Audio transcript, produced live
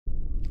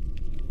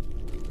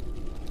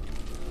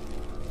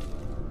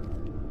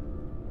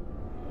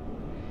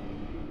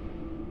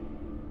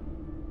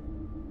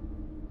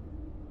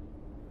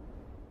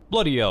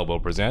Bloody Elbow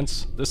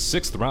presents the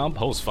 6th Round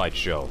Post-Fight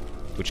Show,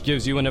 which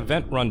gives you an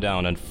event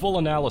rundown and full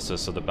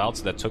analysis of the bouts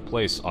that took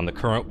place on the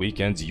current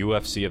weekend's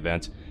UFC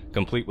event,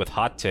 complete with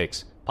hot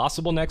takes,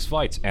 possible next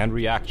fights, and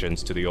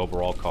reactions to the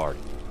overall card.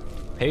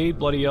 Paid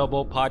Bloody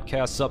Elbow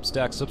Podcast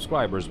Substack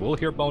subscribers will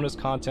hear bonus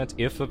content,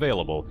 if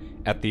available,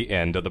 at the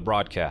end of the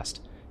broadcast.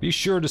 Be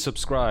sure to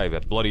subscribe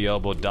at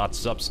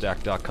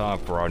bloodyelbow.substack.com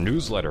for our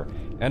newsletter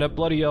and at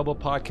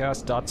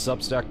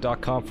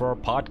bloodyelbowpodcast.substack.com for our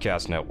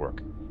podcast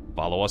network.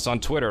 Follow us on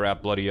Twitter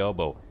at Bloody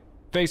Elbow,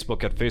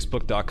 Facebook at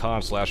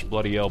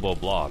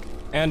facebook.com/bloodyelbowblog,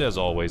 and as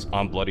always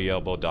on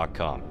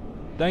bloodyelbow.com.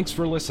 Thanks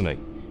for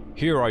listening.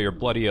 Here are your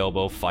Bloody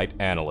Elbow fight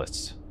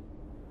analysts.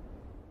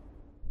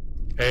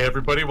 Hey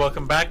everybody,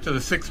 welcome back to the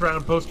 6th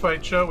Round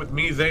Post-Fight Show with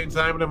me, Zane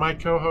Simon, and my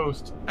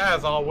co-host,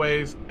 as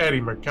always,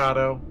 Eddie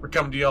Mercado. We're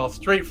coming to y'all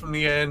straight from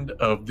the end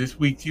of this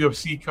week's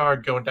UFC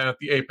card going down at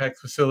the Apex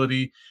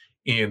facility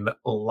in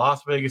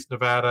Las Vegas,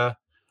 Nevada,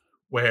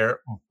 where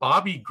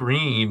Bobby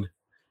Green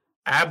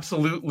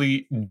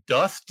absolutely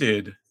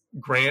dusted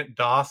Grant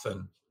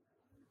Dawson.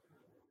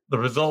 The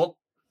result,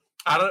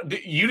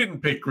 you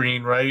didn't pick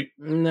Green, right?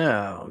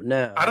 No.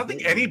 I don't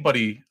think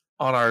anybody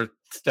on our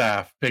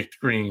staff picked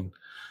Green.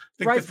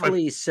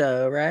 Rightfully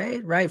so,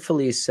 right?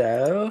 Rightfully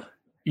so.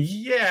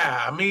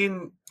 Yeah, I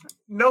mean,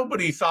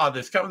 nobody saw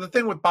this coming. The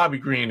thing with Bobby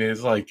Green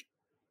is, like,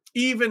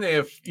 even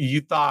if you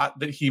thought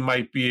that he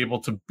might be able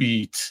to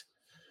beat,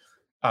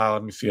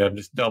 let me see, I'm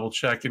just double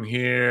checking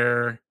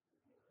here.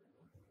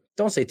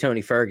 Don't say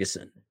Tony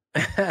Ferguson.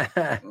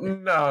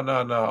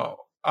 No.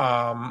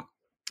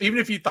 Even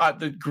if you thought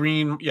that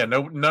Green,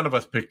 none of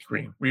us picked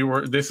Green.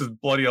 This is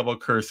Bloody Elbow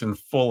curse in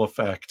full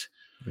effect.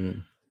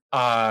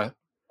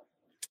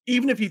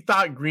 Even if you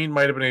thought Green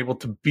might have been able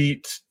to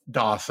beat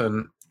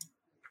Dawson,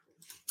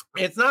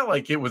 it's not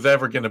like it was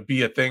ever going to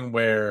be a thing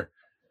where,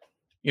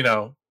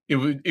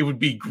 it would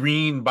be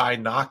Green by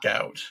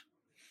knockout.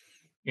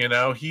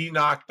 He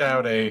knocked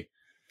out a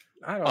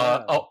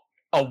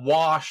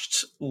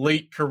washed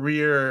late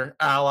career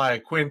Ally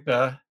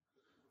Quinta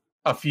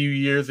a few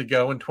years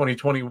ago in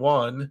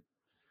 2021.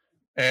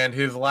 And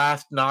his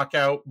last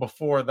knockout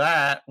before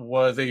that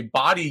was a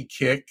body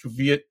kick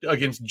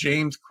against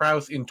James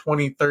Krause in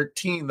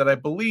 2013 that I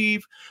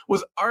believe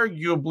was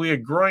arguably a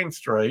groin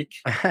strike,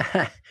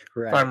 Right.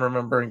 if I'm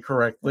remembering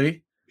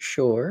correctly.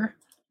 Sure.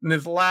 And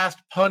his last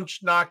punch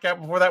knockout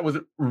before that was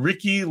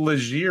Ricky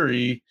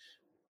Legere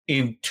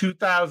in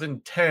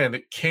 2010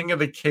 at King of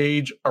the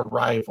Cage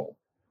Arrival.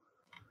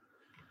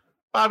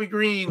 Bobby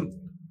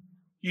Green,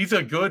 he's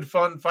a good,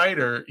 fun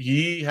fighter.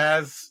 He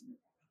has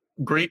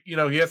great, he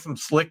has some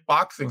slick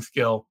boxing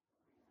skill.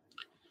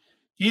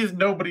 He is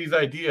nobody's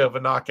idea of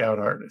a knockout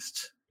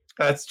artist.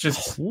 That's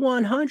just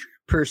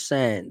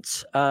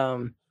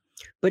 100%.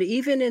 But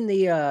even in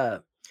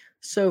the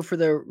so for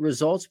the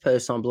results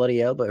post on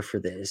Bloody Elbow for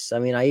this, I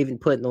mean, I even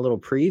put in a little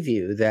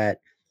preview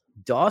that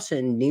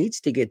Dawson needs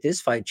to get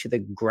this fight to the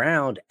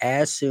ground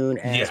as soon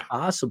as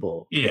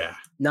possible. Yeah.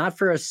 Not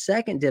for a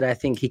second did I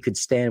think he could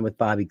stand with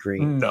Bobby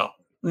Green. No.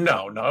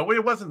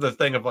 It wasn't the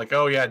thing of like,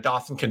 oh yeah,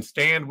 Dawson can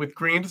stand with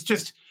Green. It's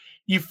just,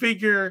 you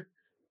figure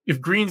if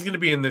Green's going to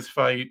be in this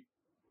fight,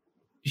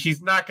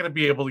 he's not going to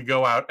be able to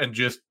go out and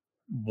just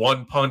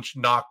one punch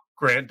knock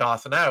Grant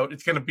Dawson out.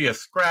 It's going to be a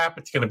scrap.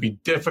 It's going to be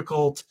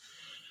difficult.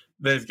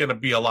 There's going to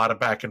be a lot of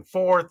back and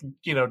forth.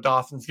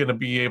 Dawson's going to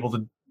be able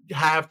to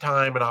have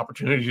time and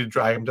opportunity to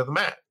drag him to the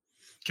mat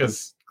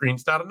because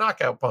Green's not a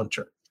knockout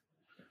puncher.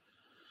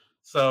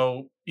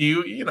 So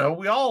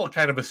we all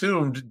kind of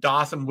assumed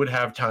Dawson would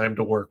have time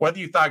to work. Whether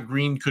you thought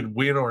Green could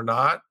win or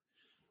not,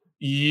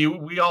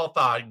 we all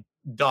thought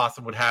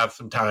Dawson would have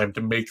some time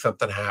to make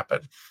something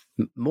happen.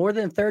 More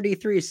than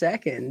 33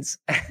 seconds.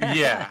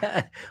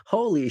 Yeah.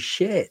 Holy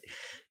shit.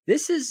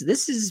 This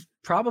is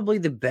probably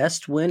the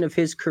best win of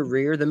his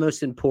career, the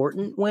most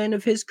important win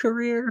of his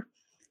career.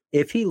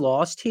 If he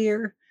lost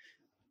here,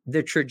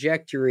 the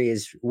trajectory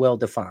is well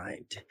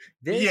defined.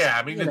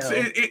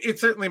 It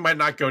certainly might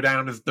not go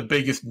down as the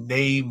biggest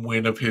name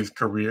win of his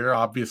career.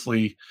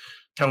 Obviously,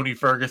 Tony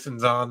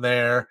Ferguson's on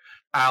there.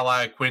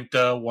 Ally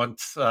Quinta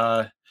once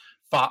fought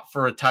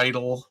for a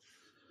title.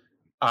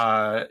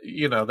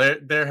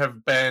 There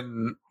have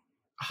been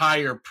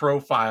higher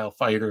profile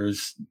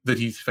fighters that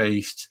he's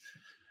faced,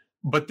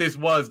 but this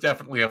was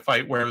definitely a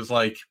fight where it was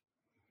like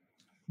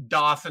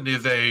Dawson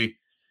is a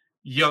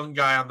young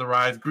guy on the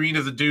rise. Green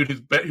is a dude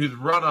who's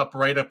run up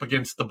right up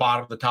against the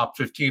bottom of the top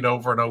 15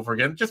 over and over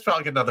again. It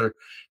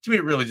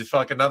really just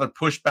felt like another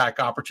pushback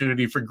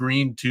opportunity for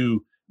Green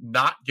to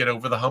not get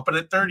over the hump. And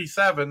at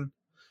 37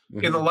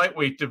 in the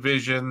lightweight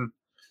division,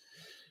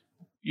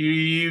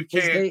 you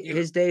can't.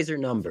 His days are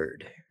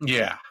numbered.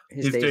 Yeah,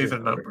 his days are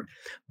numbered.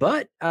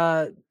 But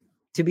to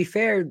be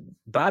fair,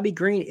 Bobby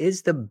Green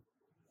has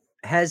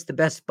the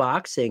best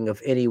boxing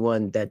of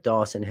anyone that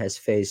Dawson has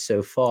faced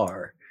so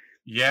far.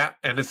 Yeah,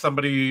 and as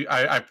somebody,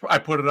 I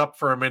put it up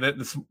for a minute.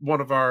 This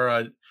one of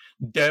our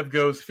Dev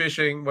Goes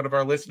Fishing, one of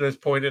our listeners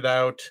pointed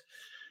out,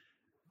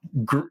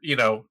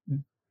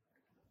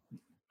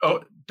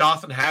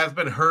 Dawson has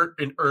been hurt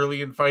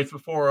early in fights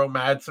before.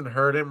 Madsen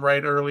hurt him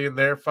right early in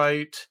their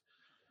fight.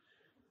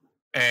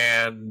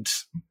 And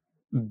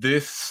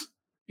this,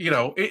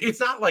 it's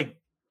not like,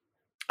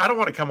 I don't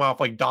want to come off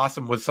like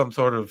Dawson was some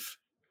sort of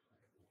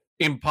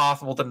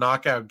impossible to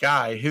knock out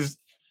guy. His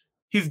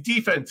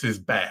defense is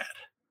bad.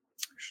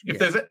 If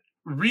there's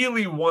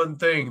really one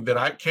thing that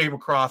I came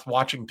across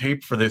watching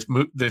tape for this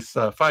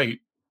fight,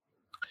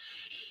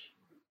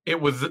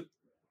 it was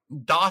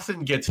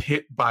Dawson gets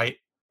hit by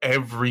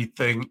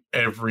everything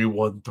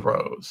everyone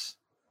throws.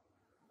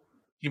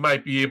 He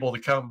might be able to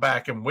come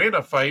back and win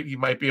a fight. He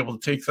might be able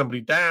to take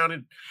somebody down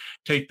and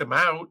take them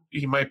out.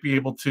 He might be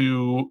able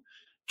to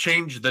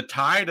change the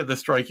tide of the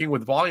striking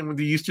with volume.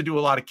 He used to do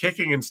a lot of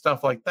kicking and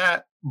stuff like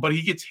that, but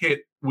he gets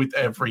hit with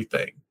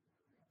everything.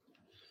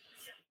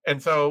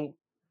 And so,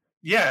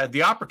 yeah,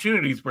 the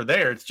opportunities were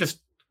there. It's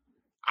just,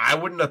 I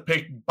wouldn't have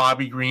picked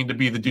Bobby Green to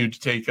be the dude to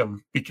take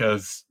him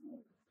because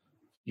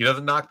he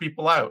doesn't knock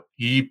people out.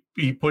 He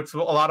puts a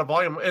lot of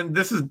volume. And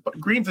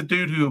Green's a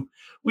dude who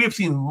we have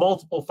seen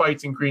multiple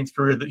fights in Green's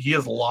career that he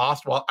has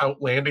lost while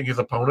outlanding his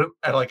opponent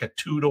at like a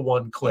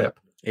 2-1 clip.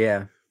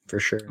 Yeah, for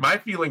sure. My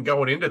feeling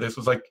going into this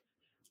was like,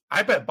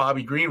 I bet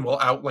Bobby Green will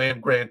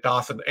outland Grant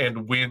Dawson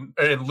and win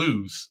and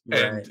lose.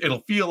 Right. And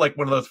it'll feel like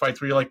one of those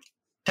fights where you're like,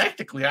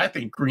 technically, I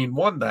think Green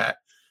won that,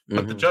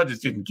 but the judges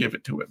didn't give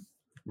it to him.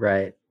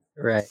 Right.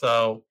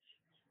 So,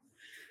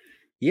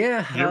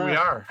 yeah, here we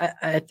are.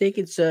 I think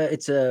it's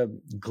a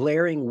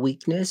glaring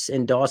weakness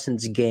in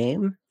Dawson's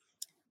game,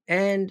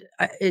 and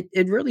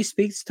it really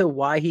speaks to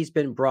why he's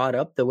been brought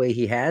up the way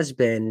he has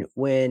been.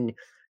 When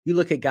you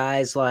look at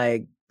guys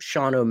like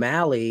Sean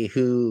O'Malley,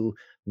 who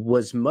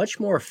was much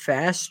more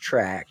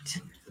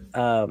fast-tracked,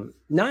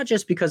 not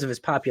just because of his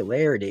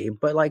popularity,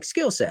 but like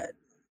skill set.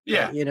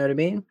 Yeah. You know what I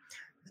mean?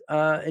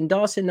 And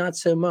Dawson, not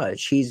so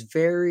much. He's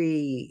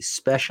very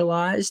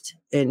specialized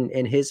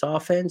in his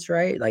offense,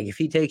 right? Like if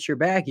he takes your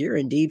back, you're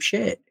in deep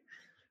shit.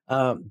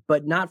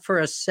 But not for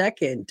a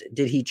second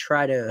did he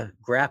try to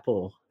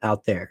grapple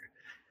out there.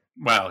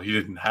 Well, he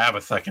didn't have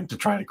a second to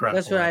try to grapple.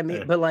 That's what I mean.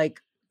 There. But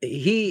like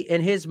he,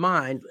 in his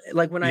mind,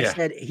 like when I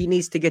said he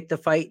needs to get the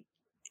fight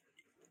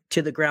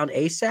to the ground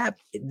ASAP,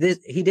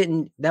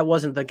 that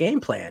wasn't the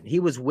game plan.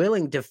 He was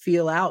willing to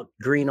feel out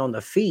Green on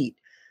the feet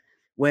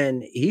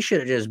when he should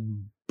have just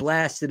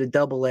blasted a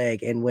double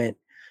leg and went.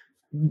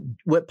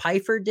 What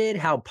Pfeiffer did,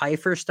 how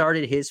Pfeiffer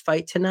started his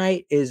fight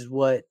tonight is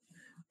what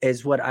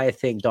I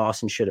think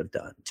Dawson should have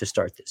done to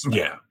start this fight.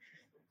 Yeah.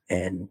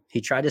 And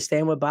he tried to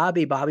stand with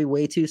Bobby. Bobby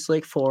way too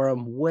slick for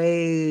him.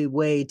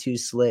 Way too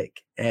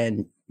slick,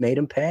 and made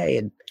him pay.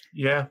 And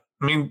yeah,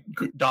 I mean,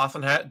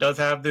 Dawson does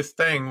have this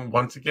thing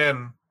once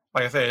again.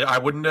 Like I say, I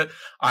wouldn't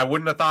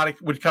have thought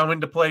it would come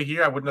into play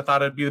here. I wouldn't have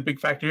thought it'd be the big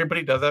factor here, but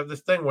he does have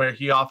this thing where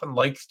he often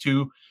likes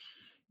to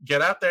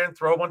get out there and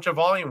throw a bunch of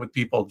volume with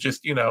people.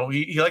 Just, he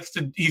likes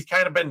to, he's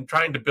kind of been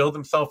trying to build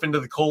himself into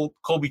the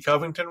Colby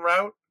Covington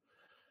route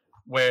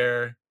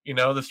where,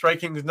 the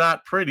striking is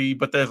not pretty,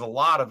 but there's a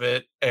lot of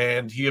it.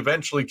 And he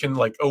eventually can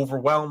like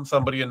overwhelm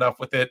somebody enough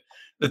with it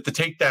that the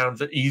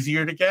takedowns are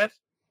easier to get.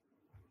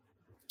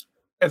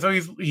 And so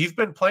he's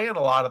been playing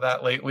a lot of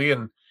that lately,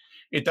 and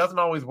it doesn't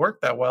always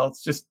work that well.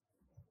 It's just,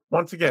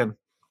 once again,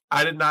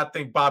 I did not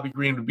think Bobby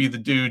Green would be the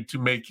dude to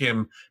make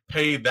him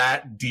pay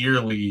that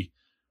dearly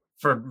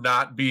for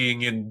not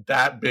being in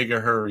that big a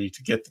hurry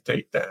to get the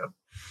takedown.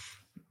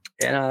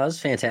 Yeah, that was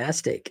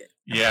fantastic.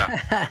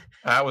 Yeah,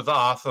 that was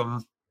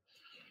awesome.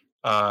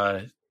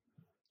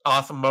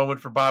 Awesome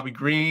moment for Bobby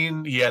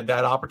Green. He had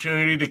that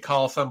opportunity to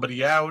call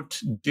somebody out,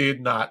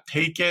 did not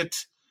take it.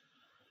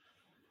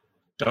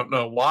 Don't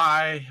know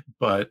why,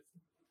 but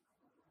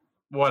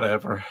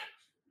whatever.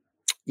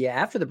 Yeah,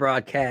 after the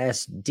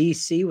broadcast,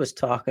 DC was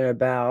talking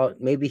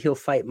about maybe he'll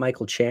fight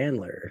Michael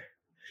Chandler.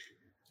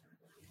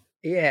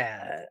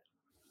 Yeah,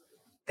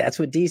 that's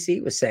what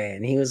DC was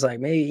saying. He was like,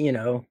 maybe,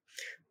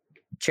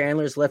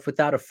 Chandler's left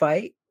without a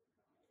fight.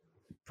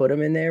 Put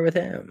him in there with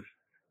him.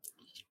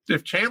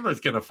 If Chandler's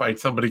going to fight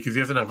somebody because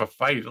he doesn't have a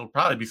fight, it'll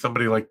probably be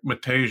somebody like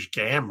Matej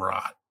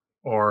Gamrot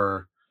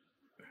or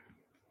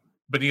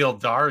Beneil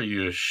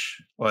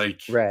Dariush.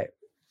 Like, right.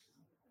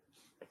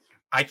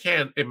 I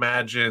can't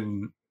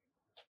imagine.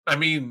 I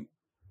mean,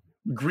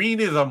 Green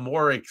is a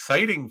more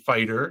exciting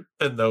fighter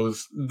than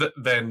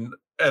than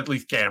at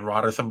least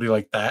Gamrot or somebody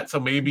like that. So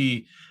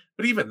maybe,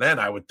 but even then,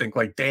 I would think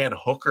like Dan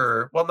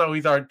Hooker. Well, no,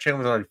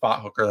 Chandler's already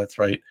fought Hooker. That's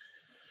right.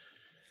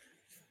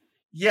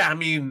 Yeah, I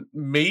mean,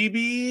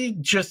 maybe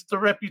just the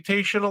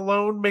reputation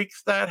alone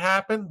makes that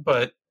happen.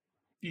 But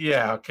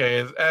yeah,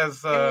 okay.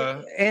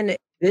 And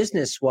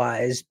business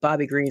wise,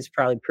 Bobby Green's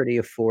probably pretty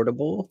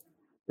affordable,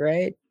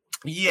 right?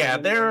 Yeah,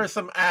 there are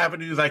some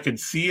avenues I could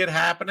see it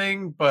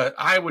happening, but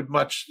I would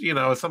much,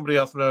 as somebody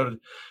else noted,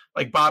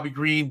 like Bobby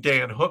Green,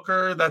 Dan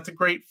Hooker, that's a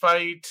great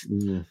fight.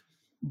 Mm.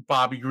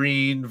 Bobby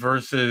Green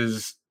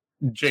versus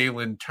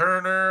Jalen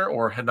Turner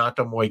or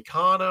Renato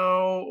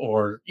Moicano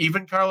or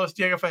even Carlos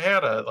Diego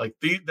Ferreira. Like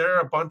there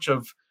are a bunch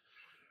of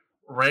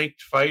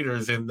ranked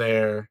fighters in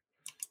there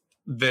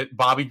that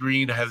Bobby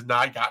Green has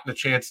not gotten a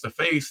chance to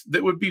face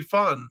that would be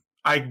fun.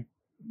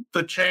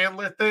 The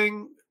Chandler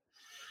thing,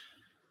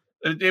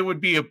 it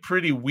would be a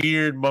pretty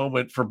weird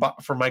moment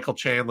for Michael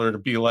Chandler to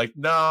be like,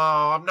 no,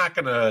 I'm not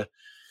gonna.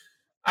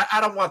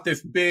 I don't want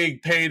this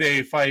big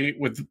payday fight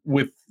with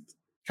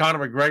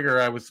Conor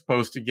McGregor I was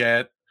supposed to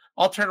get.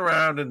 I'll turn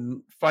around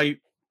and fight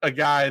a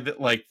guy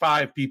that like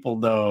 5 people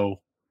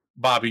know,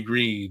 Bobby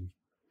Green.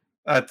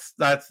 That's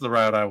the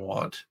route I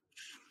want.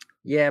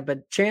 Yeah,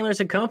 but Chandler's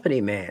a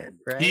company man,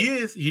 right? He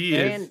is.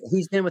 And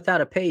he's been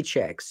without a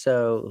paycheck,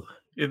 so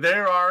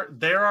there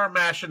are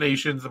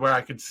machinations where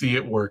I could see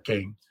it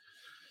working.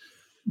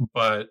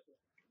 But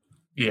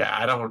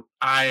yeah,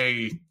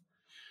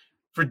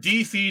 for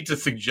DC to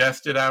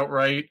suggest it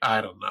outright,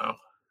 I don't know.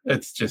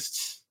 It's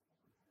just,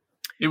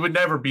 it would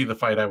never be the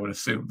fight I would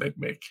assume they'd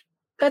make.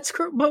 That's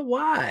correct, but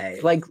why?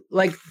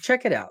 Like,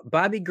 check it out.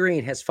 Bobby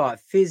Green has fought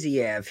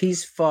Fiziev.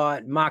 He's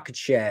fought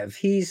Makachev.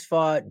 He's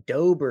fought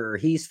Dober.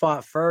 He's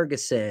fought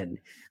Ferguson.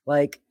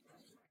 Like,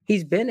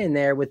 he's been in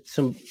there with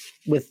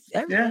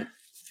everyone.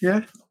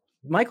 Yeah.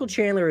 Michael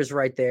Chandler is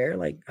right there.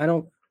 Like,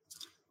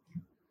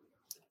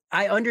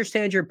 I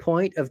understand your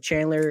point of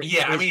Chandler.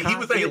 Yeah, I mean, he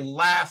was a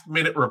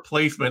last-minute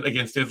replacement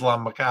against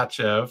Islam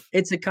Makhachev.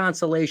 It's a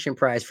consolation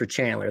prize for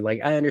Chandler.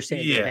 Like, I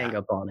understand the hang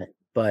up on it,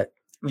 but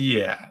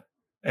yeah.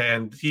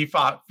 And he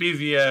fought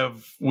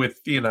Fiziev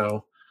with,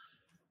 Fiziev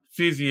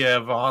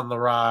on the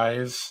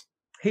rise.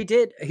 He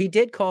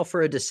did call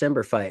for a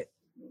December fight.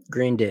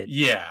 Green did.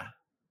 Yeah.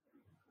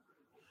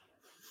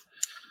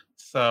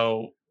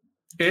 So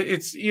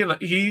it's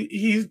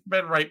he's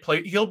been right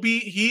place.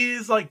 He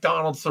is like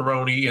Donald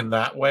Cerrone in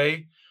that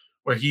way,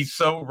 where he's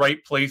so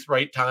right place,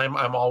 right time.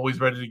 I'm always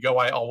ready to go.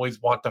 I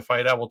always want to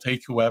fight. I will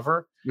take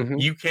whoever. Mm-hmm.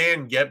 You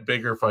can get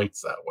bigger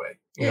fights that way.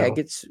 It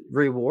gets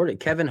rewarded.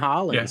 Kevin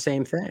Holland,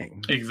 same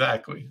thing.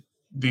 Exactly.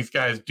 These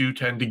guys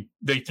tend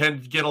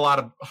to get a lot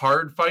of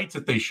hard fights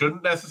that they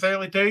shouldn't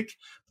necessarily take.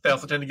 But they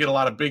also tend to get a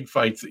lot of big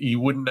fights that you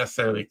wouldn't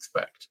necessarily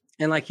expect.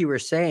 And like you were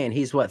saying,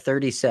 he's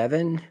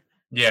 37?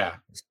 Yeah.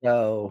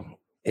 So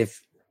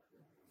if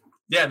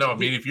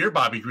you're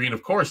Bobby Green,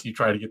 of course you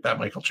try to get that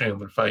Michael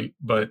Chandler fight,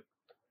 but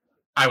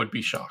I would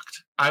be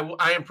shocked.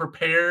 I am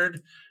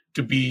prepared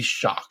to be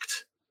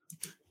shocked.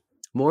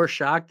 More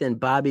shocked than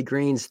Bobby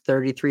Green's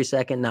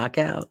 33-second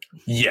knockout?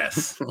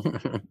 Yes.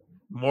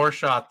 More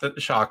shocked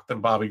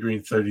than Bobby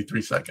Green's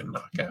 33-second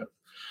knockout.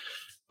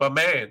 But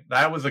man,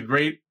 that was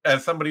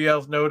as somebody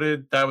else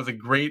noted, that was a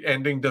great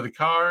ending to the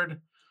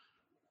card.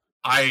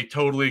 I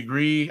totally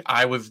agree.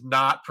 I was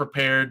not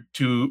prepared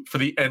for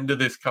the end of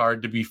this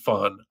card to be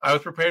fun. I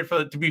was prepared for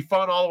it to be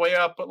fun all the way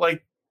up, but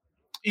like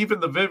even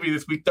the Vivi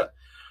this week,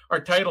 our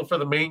title for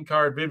the main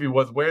card, Vivi,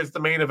 was "Where's the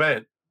main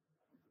event?"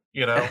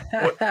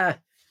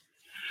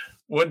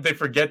 Wouldn't they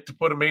forget to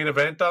put a main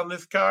event on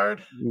this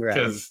card?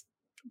 Because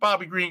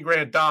Bobby Green,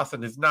 Grant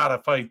Dawson is not a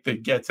fight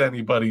that gets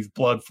anybody's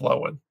blood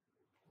flowing.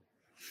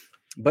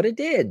 But it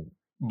did.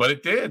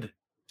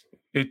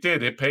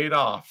 It paid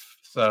off.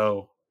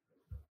 So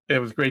it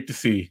was great to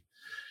see.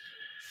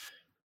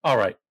 All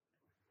right.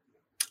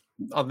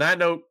 On that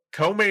note,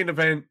 co-main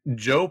event,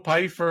 Joe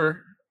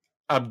Pyfer,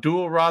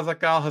 Abdul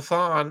Razak Al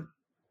Hassan.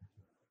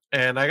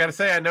 And I got to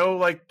say, I know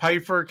like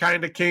Pyfer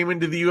kind of came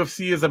into the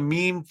UFC as a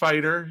meme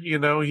fighter.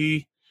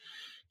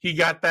 He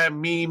got that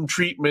meme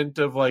treatment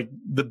of like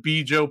the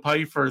B. Joe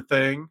Pyfer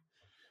thing.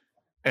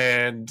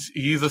 And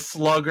he's a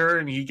slugger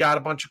and he got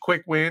a bunch of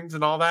quick wins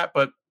and all that.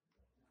 But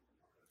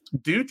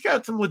dude's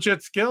got some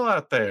legit skill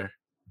out there.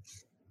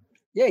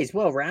 Yeah, he's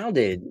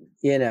well-rounded.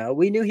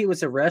 We knew he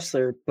was a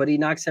wrestler, but he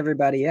knocks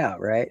everybody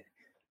out, right?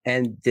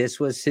 And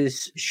this was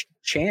his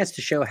chance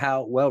to show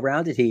how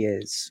well-rounded he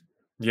is.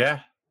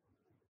 Yeah.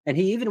 And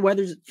he even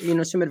weathers,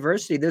 some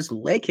adversity. Those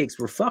leg kicks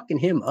were fucking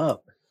him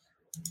up.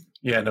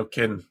 Yeah, no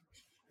kidding.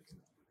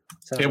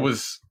 So, it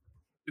was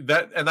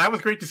that, and that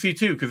was great to see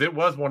too, because it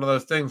was one of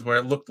those things where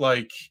it looked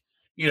like,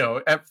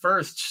 at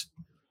first,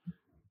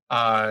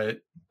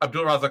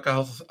 Abdul Razak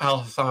Al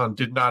Hassan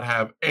did not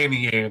have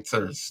any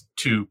answers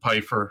to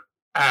Pyfer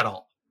at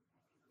all.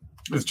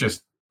 It's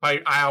just,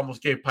 I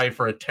almost gave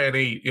Pyfer a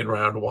 10-8 in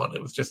round 1.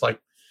 It was just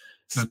like,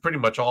 this is pretty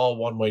much all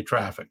one-way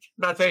traffic.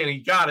 I'm not saying he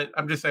got it.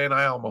 I'm just saying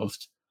I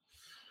almost.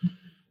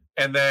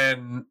 And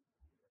then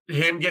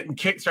him getting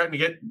kicked, starting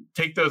to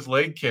take those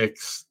leg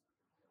kicks,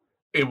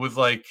 it was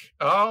like,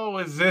 oh,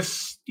 is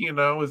this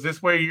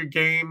where your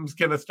game's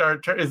going to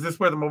start? Is this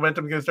where the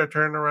momentum's going to start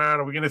turning around?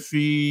 Are we going to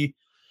see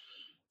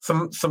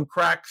some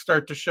cracks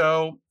start to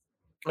show?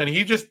 And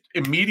he just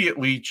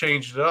immediately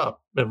changed it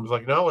up and was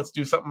like, no, let's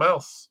do something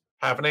else.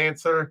 Have an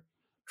answer,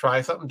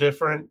 try something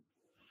different.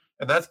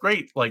 And that's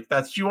great. Like,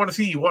 that's what you want to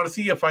see. You want to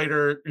see a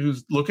fighter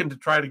who's looking to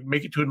try to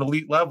make it to an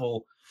elite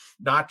level,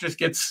 not just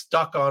get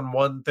stuck on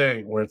one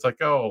thing where it's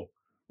like, oh,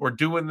 we're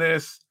doing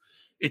this.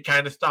 It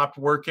kind of stopped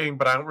working,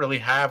 but I don't really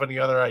have any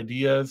other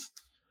ideas.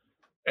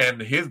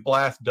 And his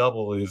blast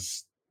double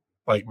is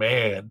like,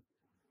 man,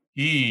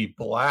 he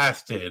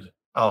blasted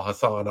Al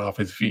Hassan off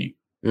his feet.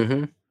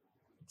 Mm-hmm.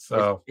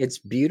 So it's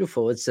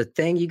beautiful. It's a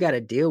thing you got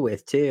to deal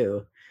with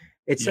too.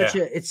 It's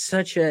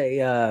such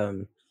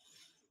a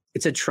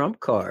it's a trump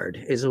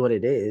card is what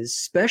it is,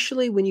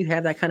 especially when you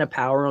have that kind of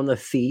power on the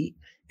feet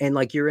and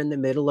like you're in the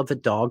middle of a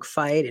dog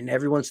fight and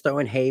everyone's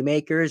throwing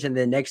haymakers. And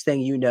the next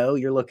thing you know,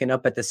 you're looking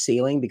up at the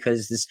ceiling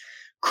because this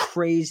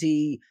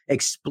crazy,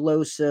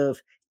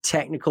 explosive,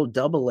 technical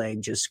double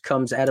leg just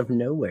comes out of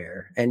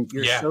nowhere. And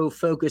you're so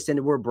focused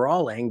and we're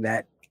brawling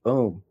that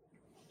boom.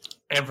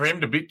 And for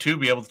him to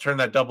be able to turn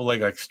that double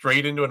leg like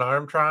straight into an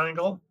arm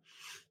triangle,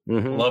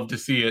 love to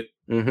see it.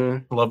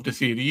 Love to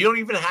see it. You don't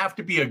even have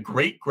to be a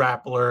great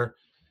grappler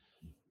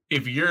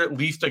if you're at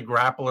least a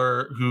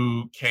grappler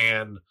who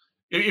can.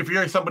 If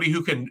you're somebody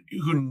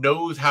who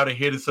knows how to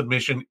hit a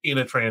submission in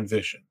a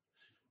transition,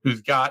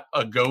 who's got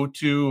a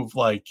go-to of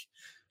like,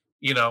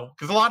 you know,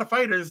 because a lot of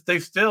fighters, they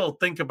still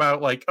think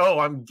about like, oh,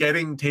 I'm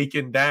getting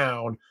taken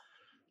down.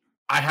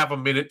 I have a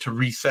minute to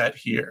reset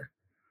here.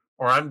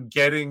 Or I'm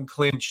getting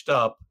clinched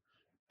up.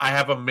 I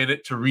have a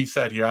minute to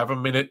reset here. I have a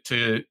minute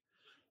to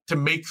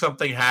make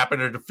something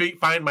happen or to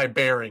find my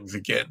bearings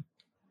again.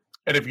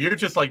 And if you're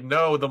just like,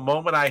 no, the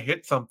moment I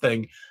hit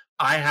something,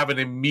 I have an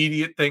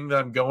immediate thing that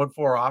I'm going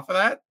for off of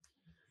that,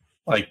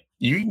 like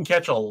you can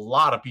catch a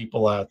lot of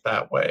people out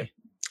that way.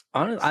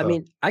 Honestly, I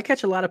mean, I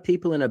catch a lot of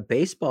people in a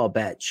baseball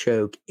bat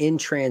choke in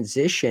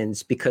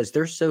transitions because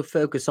they're so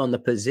focused on the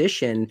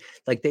position,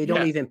 like they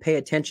don't even pay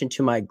attention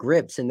to my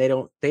grips, and they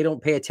don't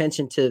pay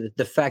attention to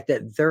the fact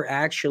that they're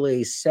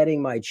actually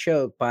setting my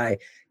choke by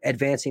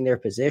advancing their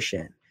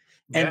position.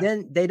 And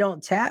then they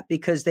don't tap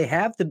because they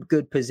have the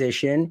good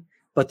position,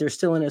 but they're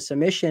still in a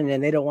submission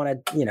and they don't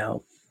want to, you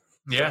know.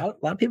 Yeah, a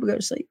lot of people go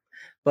to sleep.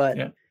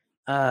 But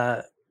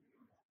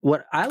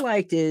what I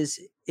liked is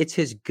it's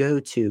his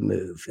go-to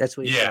move. That's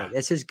what he said.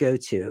 That's his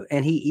go-to.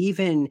 And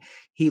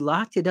he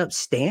locked it up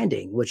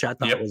standing, which I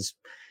thought was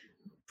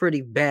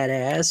pretty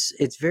badass.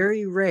 It's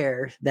very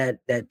rare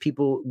that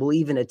people will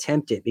even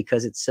attempt it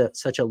because it's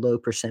such a low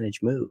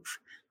percentage move.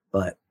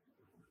 But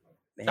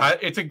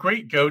it's a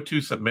great go-to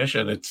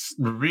submission. It's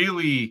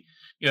really,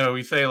 you know,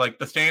 we say like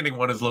the standing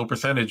one is low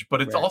percentage, but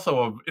it's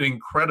also an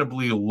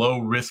incredibly low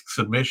risk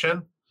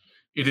submission.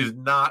 It is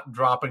not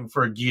dropping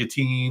for a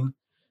guillotine.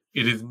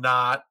 It is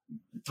not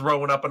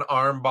throwing up an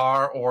arm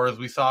bar, or as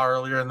we saw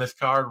earlier in this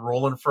card,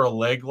 rolling for a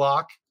leg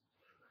lock.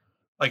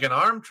 Like an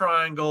arm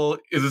triangle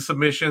is a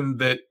submission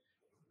that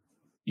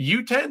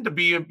you can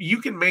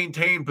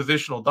maintain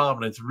positional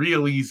dominance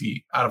real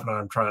easy out of an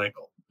arm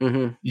triangle.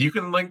 You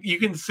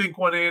can sink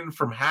one in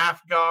from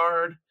half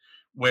guard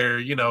where,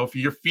 you know, if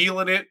you're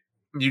feeling it,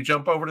 you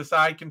jump over to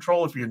side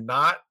control. If you're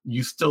not,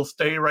 you still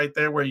stay right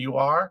there where you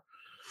are.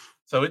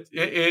 So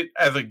it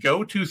as a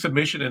go-to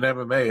submission in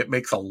MMA, it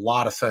makes a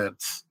lot of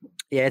sense.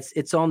 Yeah,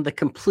 it's on the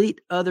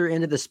complete other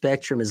end of the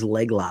spectrum as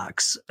leg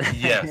locks.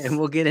 Yes. And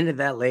we'll get into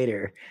that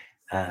later.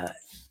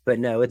 But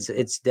no,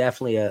 it's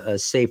definitely a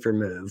safer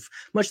move.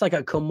 Much like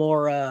a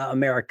Kimura,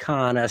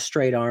 Americana,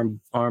 straight arm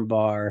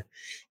bar,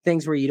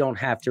 things where you don't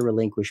have to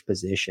relinquish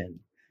position.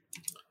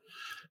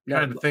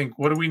 Trying to think,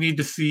 what do we need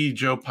to see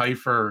Joe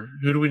Pyfer?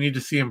 Who do we need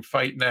to see him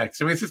fight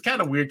next? I mean, this is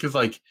kind of weird because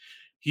like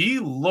he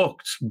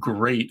looked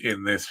great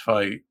in this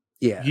fight.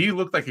 Yeah, he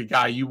looked like a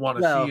guy you want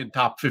to see in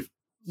top 50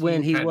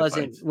 when he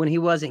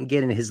wasn't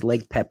getting his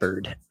leg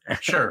peppered.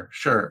 Sure.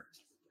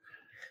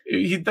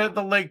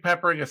 The leg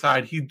peppering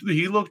aside,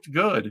 he looked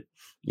good.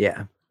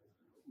 Yeah,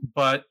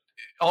 but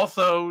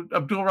also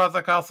Abdul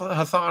Razak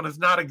Hassan is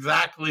not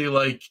exactly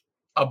like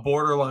a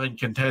borderline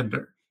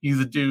contender. He's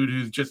a dude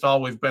who's just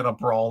always been a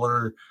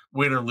brawler,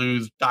 win or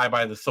lose, die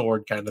by the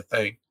sword kind of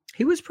thing.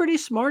 He was pretty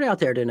smart out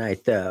there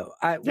tonight, though.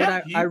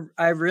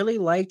 I really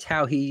liked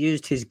how he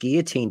used his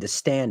guillotine to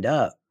stand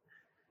up.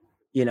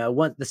 You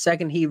know, the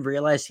second he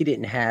realized he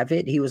didn't have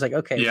it, he was like,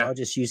 okay, well, I'll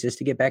just use this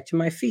to get back to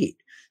my feet.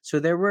 So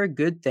there were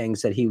good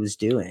things that he was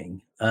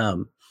doing.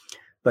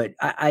 But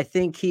I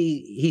think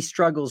he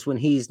struggles when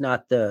he's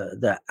not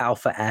the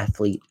alpha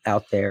athlete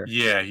out there.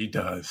 Yeah, he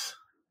does.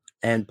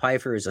 And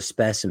Pyfer is a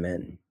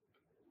specimen.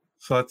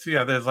 So let's see.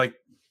 There's like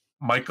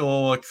Michael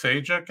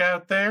Oleksiejczuk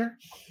out there.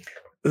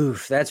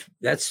 Oof, that'd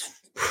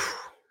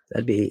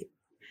be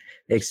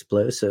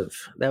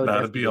explosive.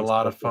 That'd be a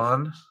lot of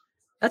fun.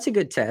 That's a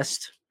good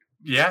test.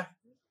 Yeah.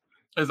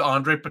 There's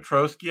Andre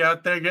Petrosky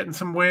out there getting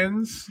some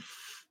wins.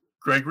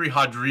 Gregory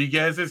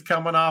Rodriguez is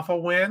coming off a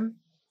win.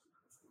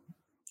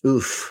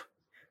 Oof.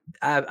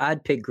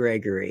 I'd pick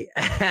Gregory.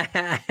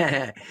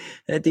 That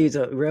dude's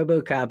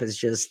RoboCop is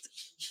just,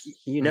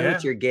 you know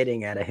what you're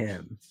getting out of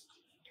him.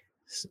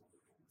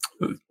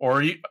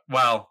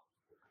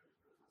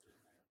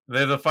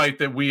 There's a fight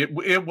that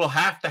it will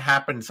have to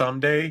happen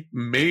someday.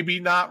 Maybe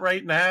not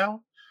right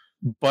now,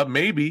 but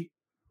maybe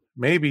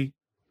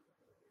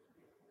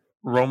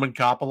Roman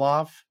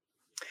Kopylov.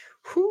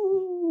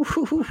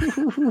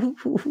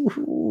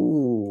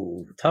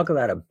 Talk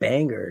about a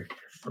banger,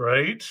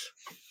 right?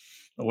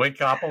 The way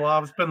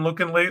Kopilov's been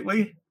looking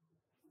lately.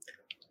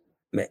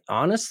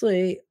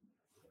 Honestly,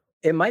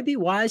 it might be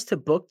wise to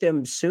book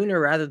them sooner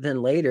rather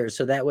than later,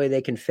 so that way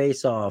they can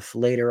face off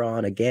later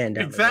on again.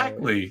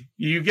 Exactly.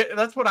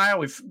 That's what I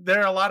always.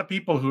 There are a lot of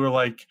people who are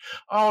like,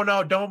 "Oh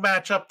no, don't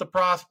match up the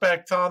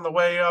prospects on the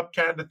way up,"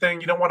 kind of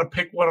thing. You don't want to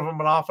pick one of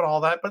them off and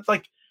all that. But it's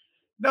like,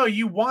 no,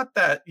 you want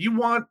that.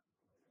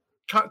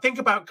 Think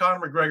about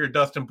Conor McGregor,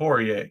 Dustin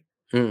Poirier,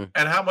 and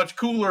how much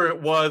cooler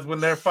it was when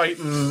they're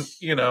fighting.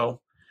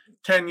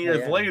 10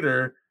 years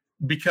later,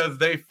 because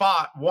they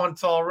fought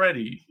once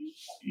already.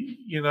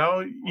 You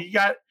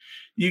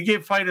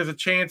give fighters a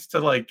chance to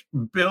like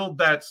build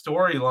that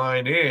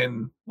storyline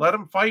in. Let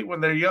them fight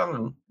when they're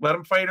young. Let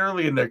them fight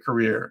early in their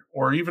career,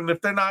 or even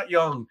if they're not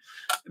young,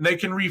 they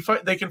can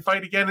refight. They can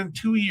fight again in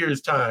 2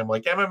 years' time.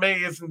 Like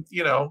MMA isn't.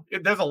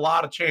 There's a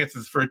lot of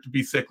chances for it to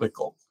be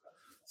cyclical.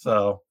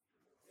 So,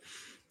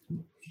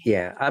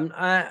 yeah,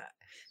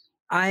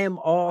 I am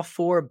all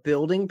for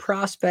building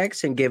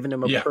prospects and giving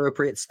them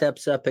appropriate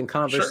steps up in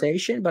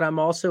conversation, but I'm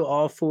also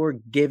all for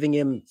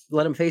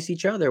let them face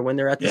each other when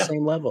they're at the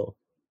same level.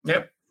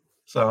 Yep.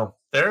 So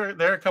there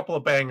are a couple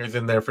of bangers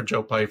in there for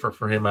Joe Pyfer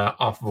for him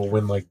off of a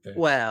win like this.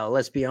 Well,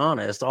 let's be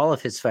honest. All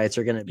of his fights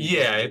are going to be.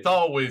 Yeah, it's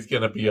always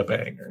going to be a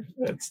banger.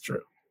 That's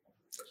true.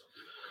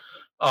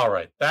 All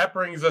right. That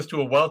brings us to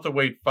a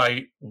welterweight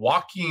fight.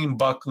 Joaquin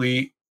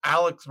Buckley,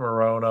 Alex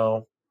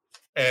Morono.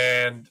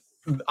 And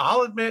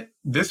I'll admit,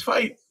 this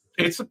fight,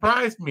 it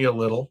surprised me a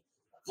little.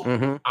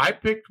 Mm-hmm. I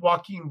picked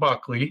Joaquin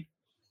Buckley,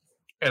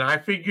 and I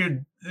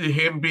figured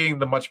him being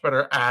the much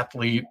better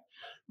athlete.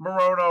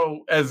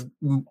 Morono, as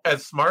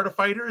smart a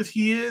fighter as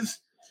he is,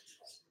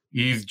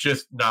 he's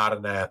just not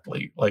an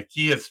athlete. Like,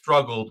 he has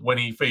struggled when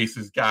he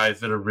faces guys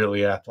that are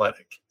really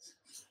athletic.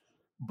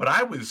 But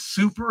I was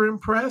super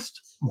impressed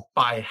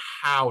by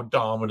how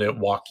dominant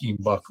Joaquin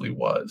Buckley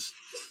was.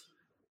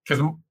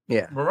 Because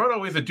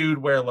Morono is a dude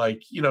where,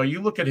 like,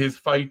 you look at his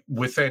fight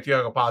with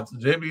Santiago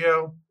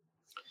Ponzinibbio,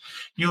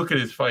 you look at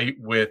his fight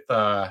with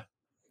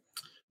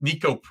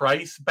Nico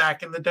Price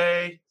back in the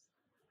day,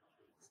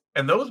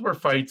 and those were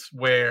fights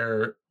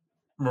where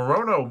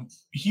Morono,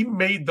 he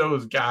made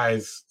those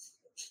guys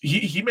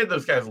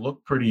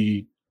look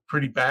pretty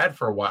bad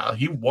for a while.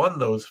 He won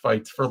those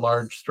fights for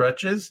large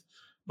stretches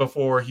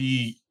before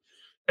he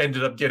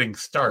ended up getting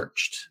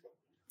starched.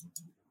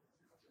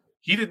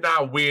 He did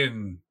not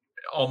win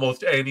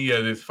almost any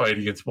of this fight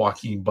against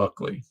Joaquin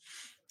Buckley.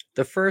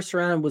 The first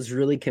round was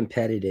really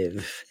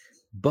competitive,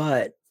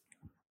 but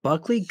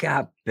Buckley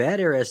got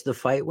better as the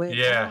fight went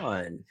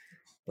on.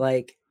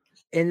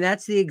 And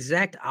that's the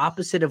exact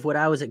opposite of what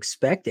I was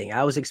expecting.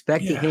 I was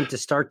expecting him to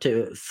start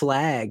to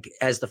flag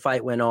as the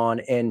fight went on,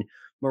 and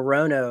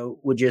Morono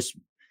would just,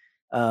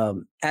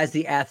 as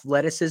the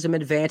athleticism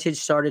advantage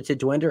started to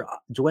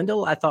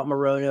dwindle, I thought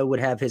Morono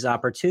would have his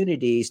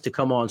opportunities to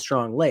come on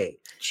strong late.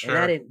 Sure.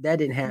 And that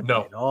didn't happen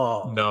at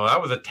all. No,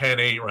 that was a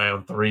 10-8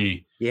 round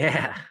 3.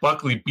 Yeah.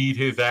 Buckley beat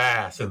his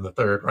ass in the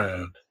third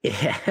round.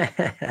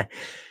 Yeah.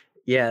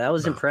 Yeah, that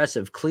was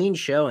impressive. Clean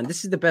show. And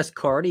this is the best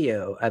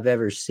cardio I've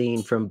ever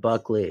seen from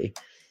Buckley.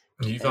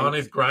 He's on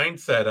his grind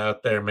set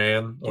out there,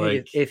 man.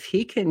 Dude, if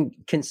he can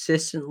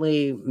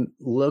consistently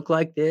look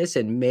like this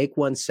and make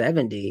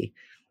 170,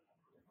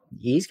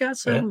 he's got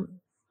some.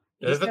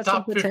 There's a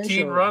top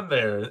 15 run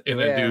there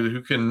in a dude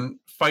who can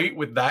fight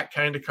with that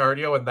kind of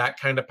cardio and that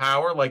kind of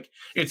power. Like,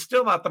 it's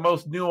still not the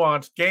most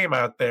nuanced game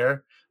out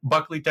there.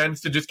 Buckley tends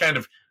to just kind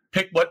of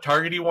pick what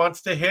target he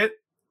wants to hit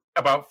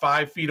about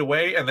 5 feet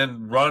away and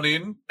then run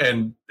in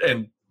and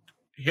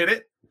hit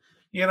it.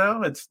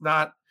 It's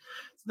not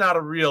a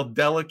real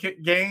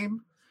delicate game,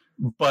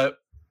 but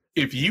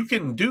if you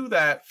can do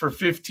that for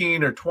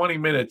 15 or 20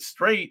 minutes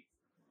straight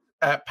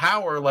at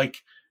power,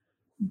 like,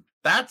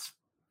 that's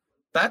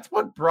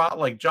what brought,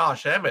 like,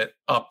 Josh Emmett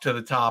up to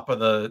the top of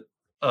the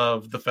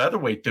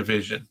featherweight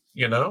division,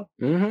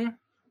 Mm-hmm.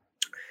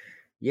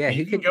 Yeah,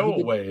 he could go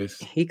a ways.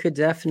 He could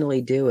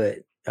definitely do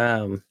it.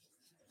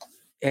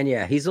 And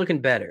he's looking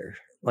better.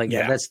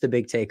 That's the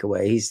big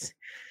takeaway.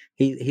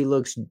 He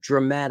looks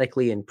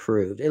dramatically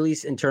improved, at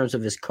least in terms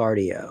of his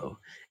cardio.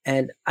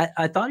 And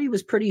I thought he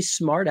was pretty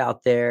smart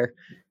out there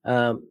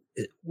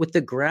with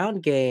the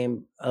ground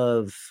game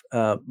of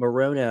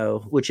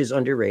Morono, which is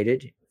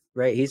underrated,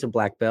 right? He's a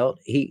black belt.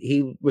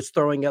 He was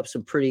throwing up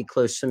some pretty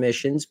close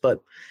submissions, but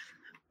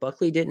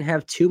Buckley didn't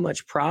have too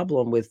much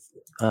problem with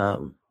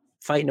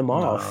fighting him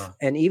off,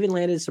 and even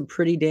landed some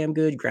pretty damn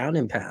good ground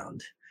and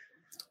pound.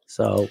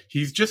 So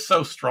he's just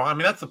so strong. I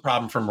mean, that's the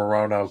problem for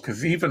Morono,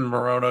 because even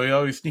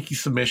Morono, sneaky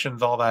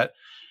submissions, all that.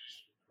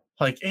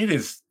 Like, it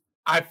is,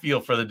 I feel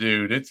for the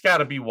dude. It's got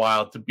to be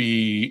wild to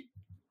be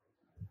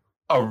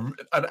an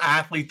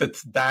athlete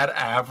that's that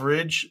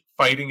average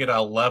fighting at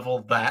a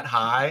level that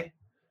high,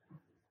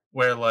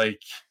 where,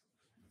 like,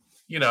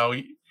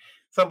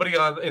 somebody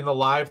in the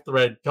live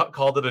thread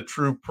called it a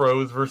true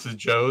pros versus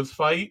Joes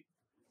fight.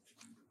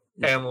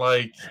 And,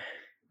 like,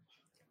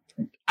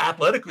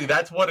 athletically,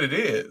 that's what it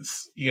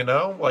is,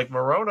 like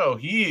Morono,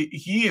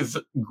 he is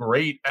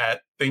great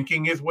at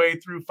thinking his way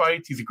through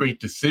fights. He's a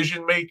great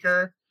decision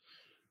maker.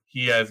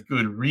 He has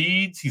good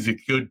reads. He's a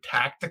good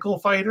tactical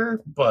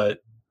fighter,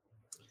 but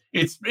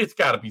it's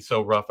got to be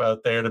so rough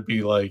out there to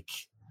be like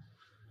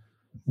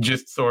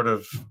just sort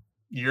of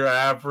your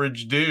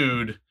average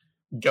dude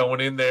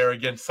going in there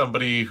against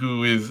somebody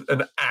who is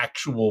an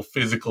actual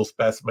physical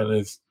specimen,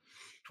 is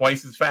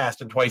twice as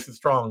fast and twice as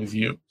strong as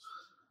you.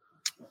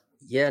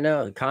 Yeah,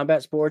 no,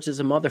 combat sports is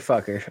a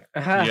motherfucker.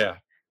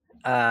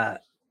 Yeah.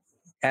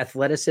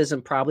 Athleticism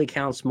probably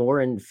counts more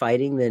in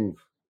fighting than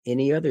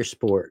any other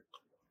sport.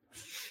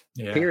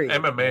 Yeah. Period.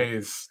 MMA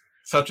is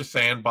such a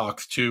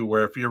sandbox too,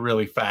 where if you're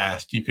really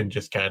fast, you can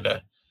just kind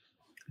of,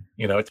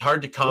 it's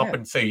hard to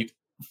compensate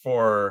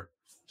for,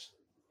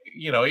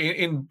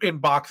 in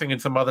boxing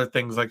and some other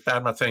things like that.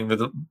 I'm not saying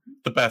that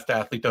the best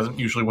athlete doesn't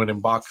usually win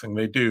in boxing.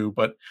 They do,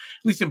 but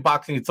at least in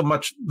boxing, it's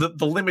the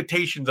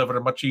limitations of it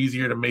are much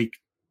easier to make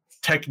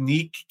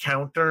technique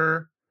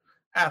counter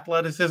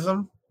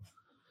athleticism.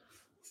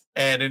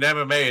 And in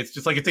MMA, it's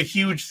just like, it's a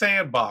huge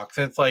sandbox.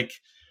 And it's like,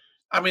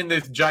 I'm in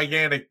this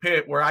gigantic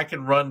pit where I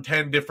can run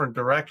 10 different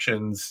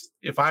directions.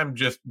 If I'm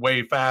just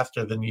way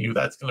faster than you,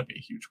 that's going to be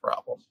a huge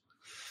problem.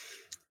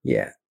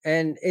 Yeah.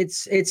 And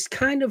it's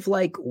kind of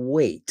like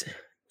weight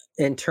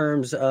in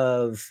terms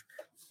of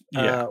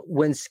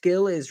when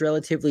skill is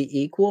relatively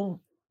equal,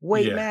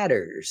 weight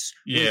matters.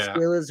 When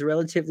skill is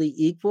relatively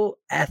equal,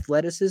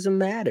 athleticism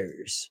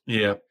matters.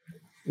 Yeah.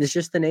 It's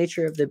just the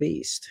nature of the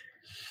beast.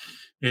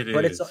 It is.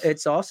 But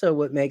it's also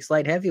what makes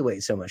light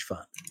heavyweight so much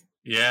fun.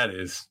 Yeah, it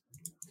is.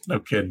 No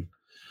kidding.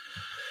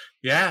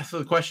 Yeah, so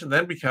the question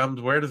then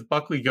becomes, where does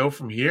Buckley go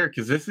from here?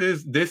 Because this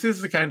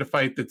is the kind of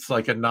fight that's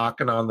like a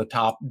knocking on the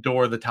top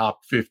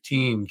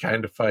 15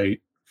 kind of fight.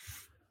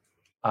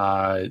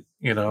 I'm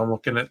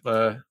looking at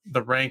the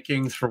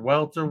rankings for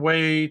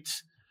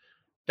welterweight.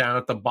 Down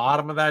at the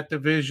bottom of that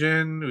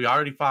division, we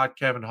already fought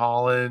Kevin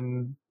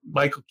Holland,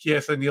 Michael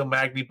Chiesa, Neil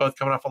Magny, both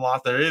coming off a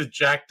loss. There is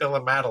Jack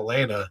Della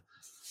Maddalena.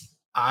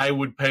 I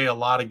would pay a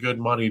lot of good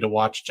money to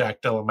watch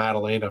Jack Della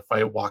Maddalena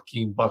fight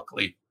Joaquin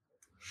Buckley.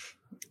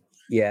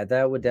 Yeah,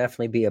 that would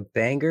definitely be a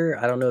banger.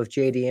 I don't know if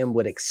JDM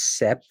would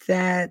accept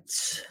that.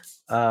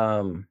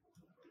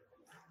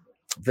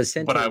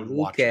 Vicente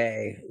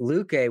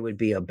Luque would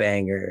be a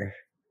banger.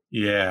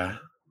 Yeah.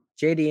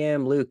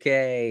 JDM,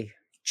 Luque,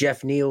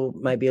 Jeff Neal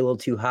might be a little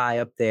too high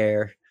up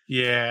there.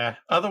 Yeah.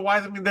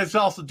 Otherwise, there's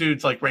also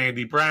dudes like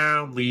Randy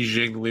Brown, Li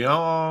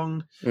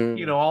Jingliang,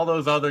 all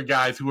those other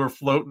guys who are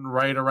floating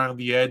right around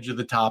the edge of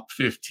the top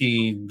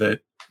 15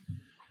 that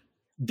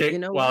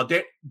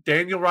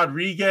Daniel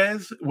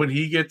Rodriguez, when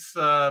he gets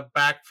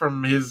back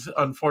from his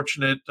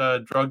unfortunate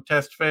drug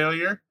test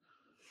failure,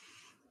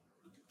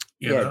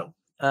 the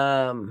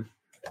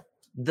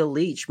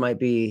Leech might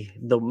be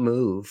the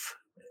move.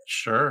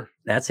 Sure.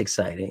 That's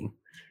exciting.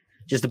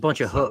 Just a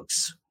bunch of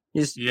hooks.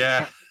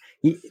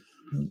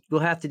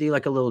 We'll have to do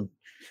like a little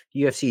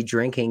UFC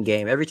drinking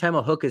game. Every time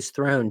a hook is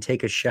thrown,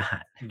 take a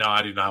shot. No,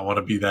 I do not want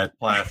to be that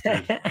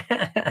plastered.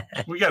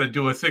 We got to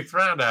do a 6th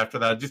round after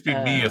that. Just be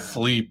me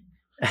asleep.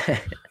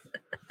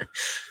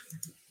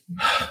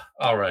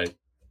 All right.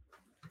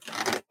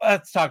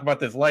 Let's talk about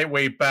this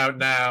lightweight bout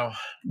now.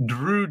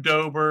 Drew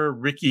Dober,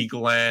 Ricky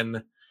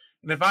Glenn.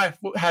 And if I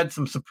had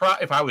some surprise,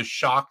 if I was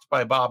shocked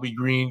by Bobby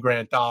Green,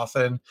 Grant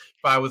Dawson,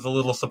 if I was a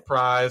little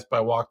surprised by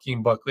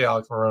Joaquin Buckley,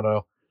 Alex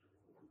Morono,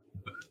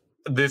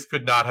 this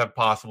could not have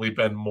possibly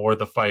been more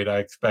the fight I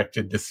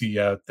expected to see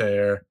out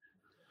there.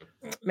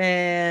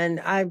 Man,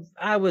 I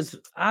was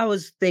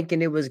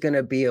thinking it was going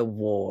to be a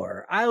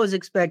war. I was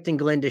expecting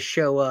Glenn to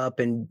show up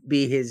and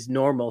be his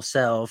normal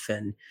self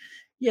and,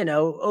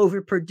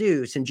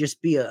 overproduce and just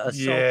be a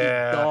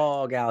salty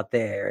dog out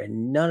there.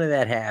 And none of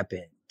that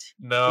happened.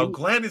 No,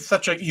 Glenn is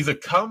he's a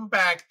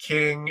comeback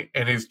king,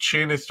 and his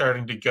chin is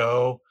starting to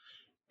go.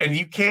 And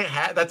you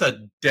can't that's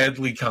a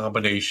deadly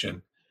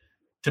combination.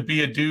 To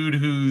be a dude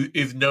who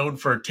is known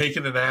for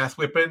taking an ass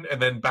whipping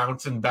and then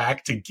bouncing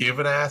back to give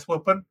an ass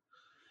whipping.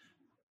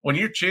 When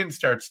your chin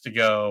starts to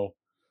go,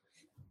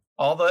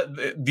 all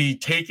the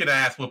take an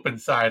ass whipping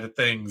side of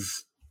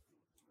things,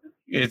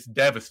 it's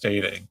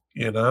devastating,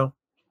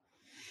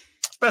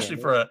 especially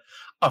for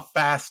a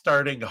fast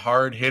starting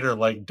hard hitter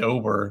like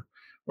Dober,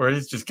 where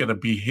he's just going to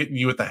be hitting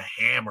you with a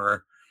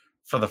hammer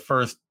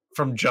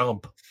from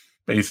jump,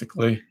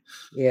 basically.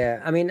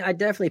 Yeah, I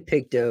definitely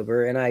picked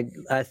Dober, and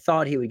I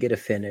thought he would get a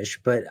finish,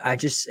 but I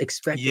just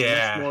expected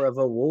much more of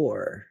a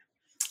war.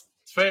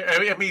 Fair.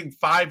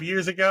 5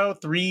 years ago,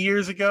 3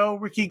 years ago,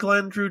 Ricky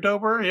Glenn, Drew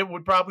Dober, it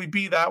would probably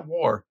be that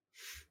war,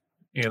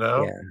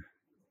 Yeah.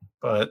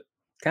 But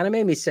kind of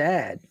made me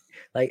sad.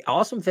 Like,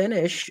 awesome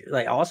finish,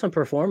 like awesome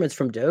performance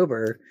from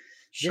Dober.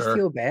 Just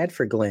feel bad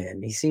for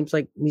Glenn. He seems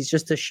like he's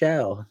just a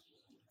shell.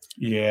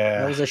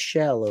 Yeah. That was a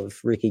shell of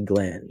Ricky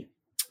Glenn.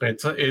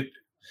 You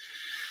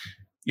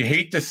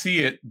hate to see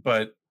it,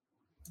 but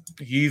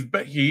he's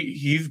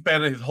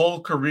been his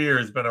whole career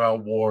has been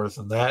about wars,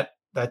 and that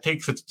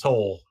takes its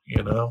toll,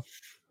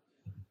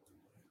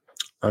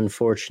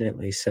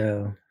 Unfortunately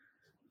so.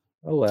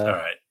 Oh well. All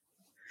right.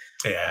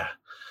 Yeah.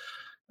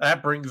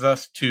 That brings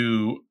us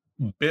to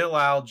Bill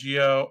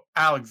Algeo,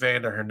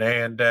 Alexander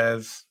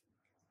Hernandez.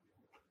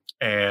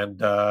 And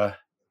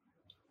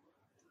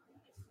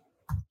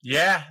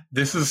Yeah,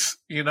 this is,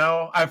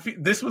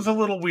 this was a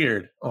little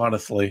weird,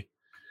 honestly.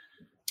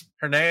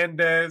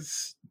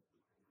 Hernandez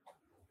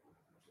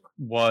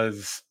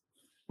was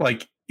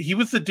like, he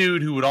was the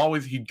dude who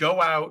he'd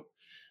go out,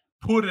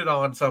 put it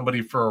on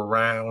somebody for a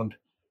round,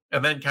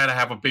 and then kind of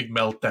have a big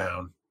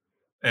meltdown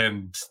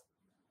and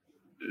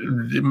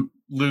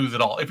lose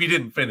it all if he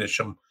didn't finish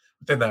him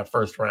within that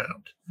first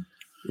round.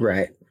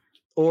 Right.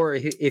 Or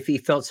if he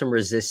felt some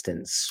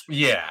resistance.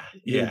 Yeah.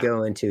 He'd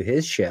go into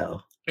his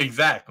shell.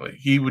 Exactly.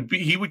 He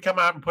would come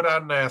out and put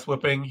out an ass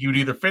whipping. He would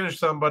either finish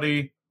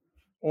somebody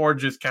or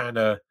just kind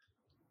of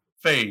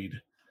fade.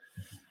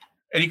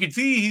 And you can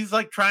see he's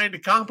like trying to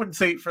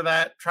compensate for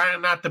that,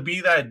 trying not to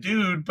be that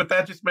dude, but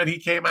that just meant he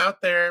came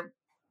out there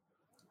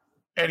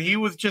and he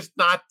was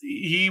not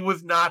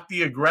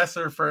the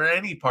aggressor for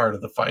any part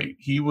of the fight.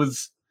 He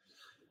wasn't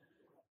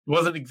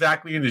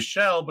exactly in his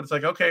shell, but it's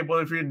like, okay, well,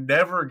 if you're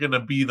never going to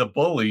be the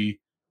bully,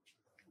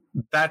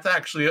 that's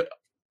actually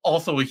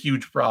also a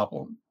huge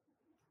problem.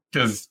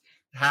 Because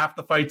half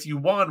the fights you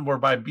won were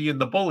by being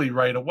the bully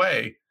right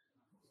away.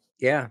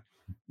 Yeah.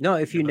 No,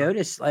 if you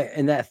notice, like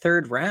in that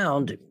third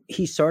round,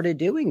 he started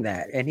doing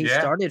that and he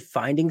started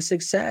finding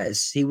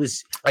success.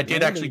 I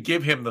did actually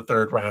give him the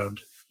third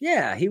round.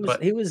 Yeah, he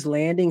was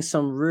landing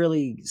some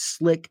really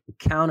slick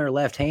counter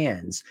left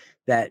hands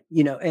that,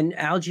 and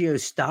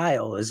Algio's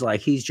style is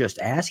like he's just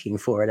asking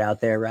for it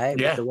out there, right?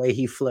 Yeah. With the way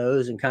he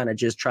flows and kind of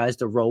just tries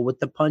to roll with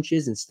the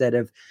punches instead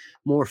of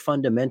more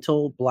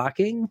fundamental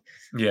blocking.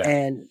 Yeah.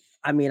 And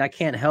I mean, I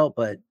can't help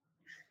but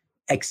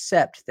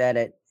accept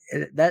that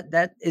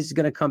that is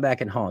going to come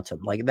back and haunt him.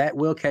 Like that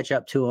will catch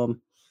up to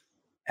him.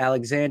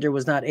 Alexander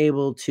was not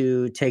able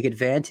to take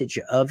advantage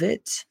of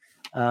it.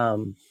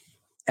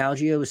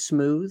 Algio is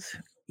smooth,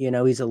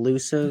 he's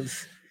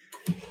elusive.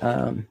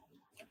 And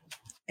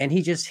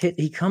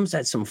he comes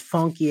at some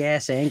funky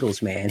ass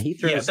angles, man. He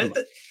throws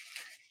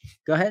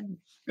Go ahead.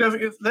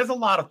 There's a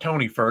lot of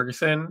Tony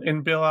Ferguson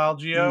in Bill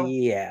Algio.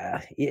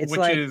 Yeah.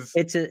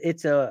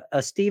 It's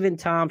a Stephen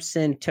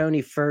Thompson,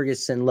 Tony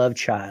Ferguson love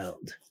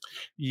child.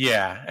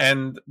 Yeah,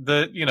 and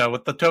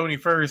with the Tony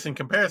Ferguson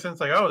comparison,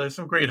 it's like, oh, there's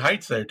some great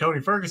heights there.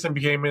 Tony Ferguson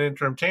became an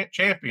interim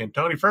champion.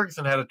 Tony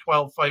Ferguson had a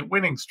 12-fight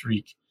winning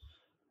streak.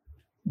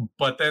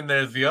 But then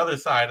there's the other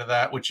side of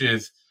that, which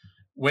is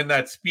when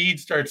that speed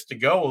starts to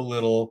go a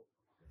little,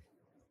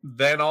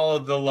 then all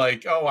of the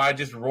like, oh, I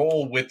just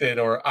roll with it,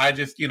 or I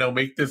just,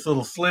 make this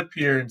little slip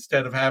here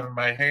instead of having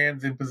my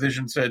hands in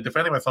position to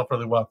defending myself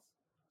really well.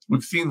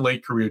 We've seen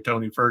late career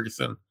Tony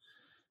Ferguson.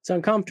 It's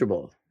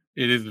uncomfortable.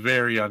 It is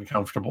very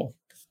uncomfortable.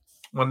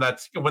 When that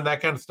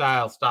kind of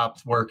style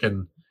stops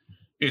working,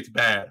 it's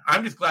bad.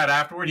 I'm just glad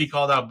afterward he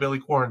called out Billy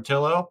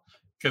Quarantillo,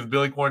 because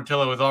Billy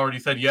Quarantillo has already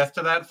said yes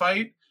to that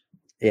fight.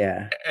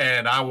 Yeah.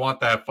 And I want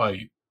that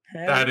fight.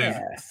 That is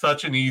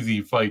such an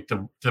easy fight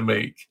to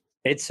make.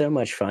 It's so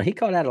much fun. He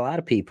called out a lot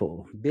of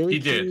people. Billy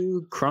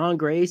Q, Kron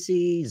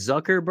Gracie,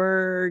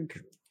 Zuckerberg,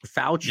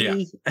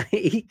 Fauci. Yeah.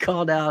 He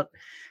called out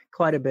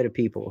quite a bit of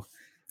people.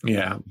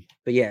 Yeah.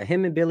 But yeah,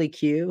 him and Billy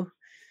Q.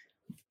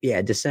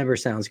 Yeah, December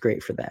sounds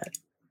great for that.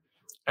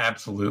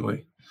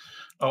 Absolutely.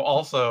 Oh,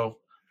 also,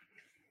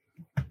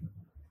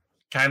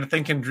 kind of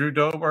thinking Drew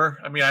Dober.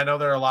 I mean, I know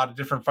there are a lot of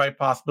different fight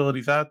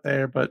possibilities out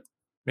there, but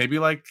maybe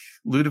like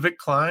Ludovic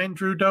Klein,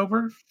 Drew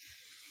Dober.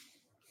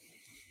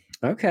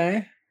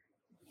 Okay.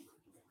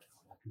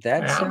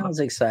 That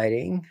sounds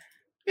exciting.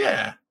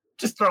 Yeah.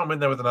 Just throw him in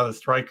there with another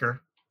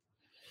striker.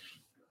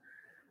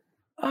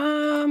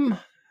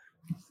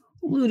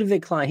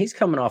 Ludovic Klein, he's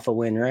coming off a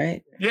win,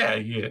 right? Yeah,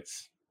 he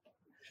is.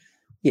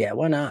 Yeah,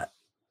 why not?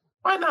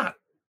 Why not?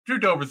 Drew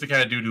Dober's the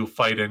kind of dude who'll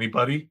fight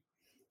anybody.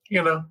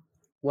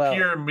 Well,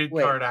 pure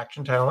mid-card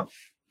action talent.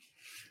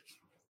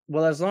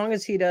 Well, as long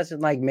as he doesn't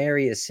like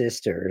marry his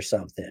sister or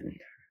something.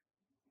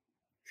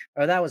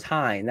 Or that was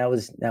Hine. That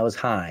was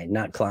Hine,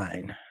 not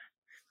Klein.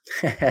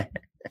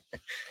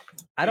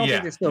 I don't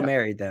think they're still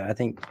married though. I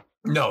think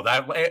no.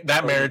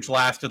 That marriage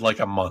lasted like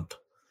a month.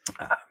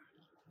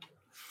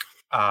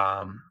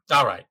 All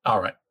right.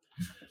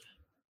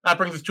 That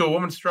brings us to a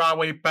women's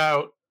strawweight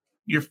bout.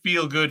 Your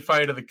feel-good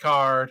fight of the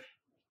card: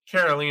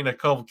 Karolina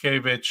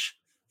Kowalkiewicz,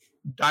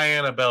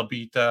 Diana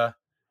Belbita.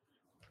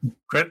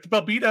 Credit to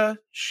Belbita.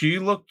 She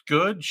looked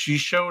good. She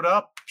showed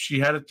up. She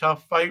had a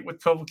tough fight with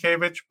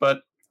Kowalkiewicz,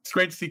 but it's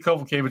great to see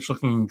Kowalkiewicz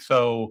looking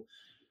so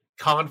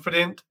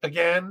confident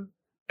again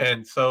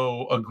and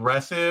so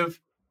aggressive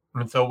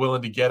and so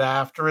willing to get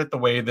after it the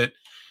way that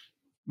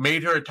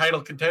made her a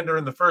title contender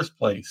in the first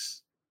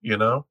place,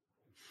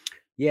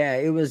 Yeah,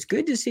 it was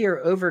good to see her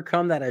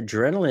overcome that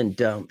adrenaline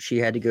dump she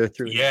had to go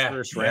through in the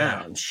first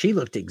round. She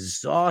looked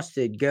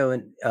exhausted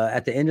going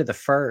at the end of the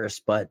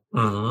first, but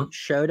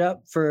showed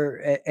up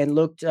and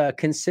looked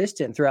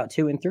consistent throughout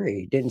 2 and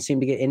 3. Didn't seem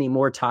to get any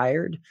more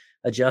tired,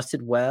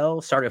 adjusted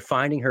well, started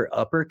finding her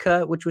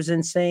uppercut, which was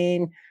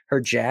insane. Her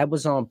jab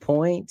was on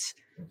point,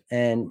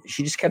 and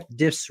she just kept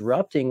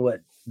disrupting what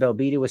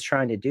Belbita was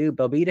trying to do.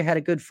 Belbita had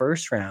a good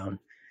first round.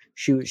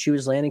 She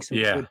was landing some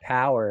good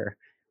power,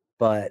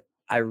 but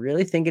I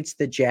really think it's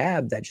the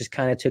jab that just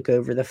kind of took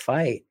over the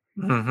fight.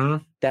 Mm-hmm.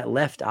 That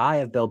left eye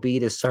of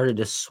Belbita started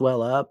to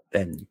swell up,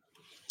 and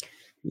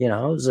it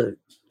was a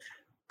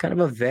kind of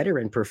a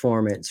veteran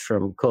performance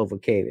from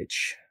Kovacevic.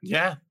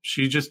 Yeah,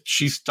 she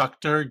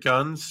stuck to her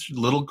guns,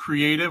 little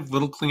creative,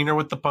 little cleaner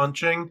with the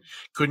punching.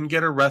 Couldn't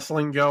get her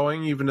wrestling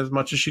going, even as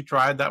much as she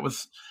tried. That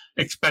was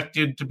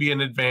expected to be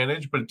an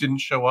advantage, but it didn't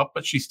show up.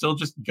 But she still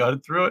just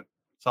gutted through it.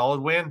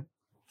 Solid win.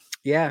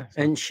 Yeah,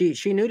 and she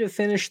knew to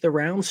finish the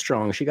round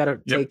strong. She got a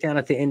takedown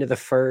at the end of the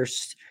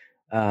first.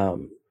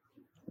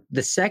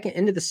 The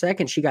end of the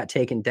second, she got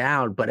taken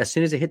down, but as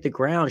soon as it hit the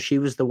ground, she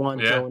was the one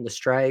throwing the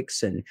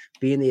strikes and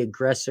being the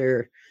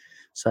aggressor.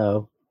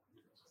 So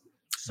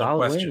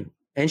solid win.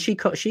 And she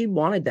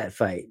wanted that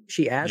fight.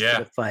 She asked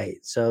for the fight.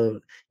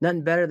 So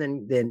nothing better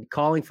than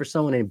calling for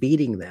someone and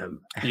beating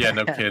them. Yeah,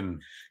 no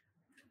kidding.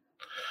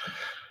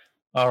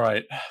 All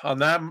right. On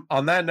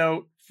that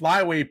note,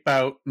 flyweight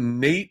bout,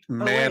 Nate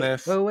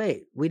Maness. Oh,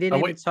 wait. We didn't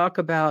even talk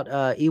about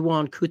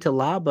Iwan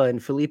Kutalaba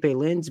and Felipe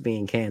Lins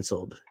being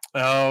canceled.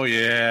 Oh,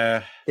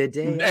 yeah. The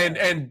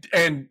day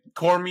and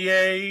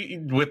Cormier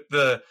with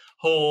the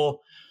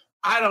whole,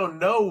 I don't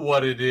know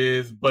what it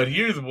is, but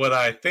here's what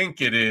I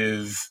think it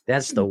is.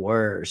 That's the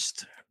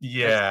worst.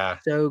 Yeah.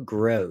 That's so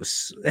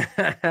gross.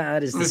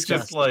 That is disgusting. It's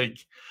just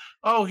like,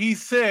 oh,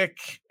 he's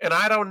sick, and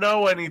I don't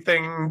know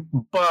anything,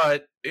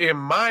 but in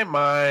my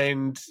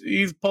mind,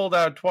 he's pulled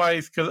out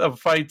twice of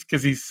fights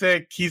because he's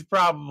sick. He's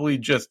probably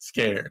just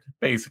scared.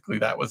 Basically,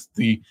 that was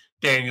the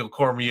Daniel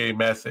Cormier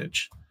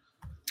message.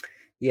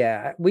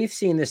 Yeah, we've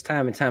seen this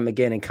time and time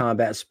again in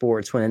combat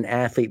sports when an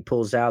athlete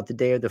pulls out the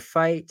day of the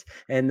fight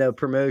and the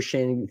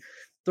promotion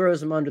throws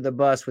them under the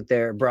bus with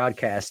their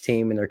broadcast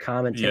team and their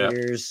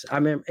commentators. I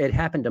mean, it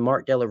happened to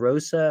Mark De La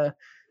Rosa.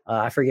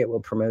 I forget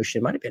what promotion.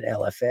 It might have been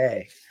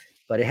LFA.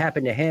 But it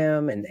happened to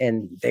him,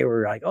 and they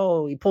were like,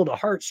 oh, he pulled a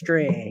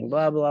heartstring,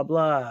 blah, blah,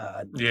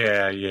 blah.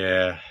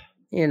 Yeah.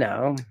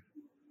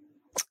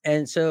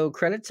 And so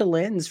credit to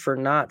Lins for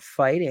not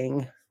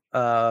fighting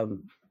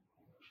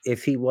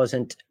if he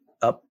wasn't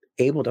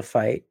able to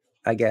fight,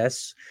 I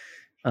guess.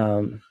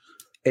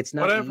 It's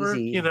not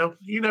easy.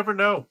 You never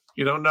know.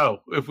 You don't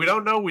know. If we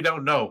don't know, we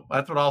don't know.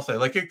 That's what I'll say.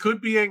 Like, it could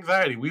be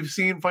anxiety. We've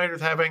seen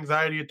fighters have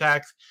anxiety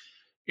attacks.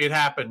 It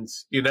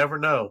happens. You never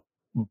know.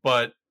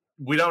 But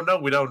we don't know.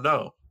 We don't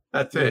know.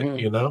 That's it,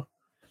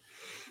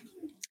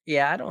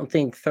 Yeah, I don't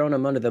think throwing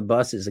him under the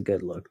bus is a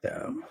good look,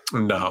 though.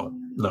 No,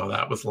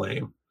 that was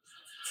lame.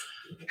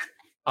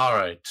 All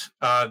right.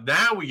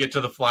 Now we get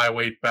to the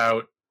flyweight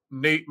bout.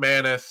 Nate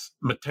Maness,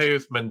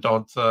 Mateus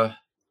Mendonça.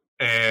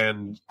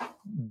 And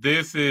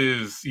this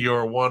is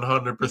your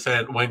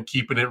 100% when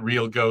keeping it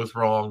real goes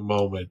wrong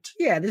moment.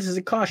 Yeah, this is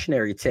a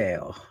cautionary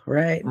tale,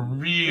 right?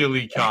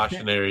 Really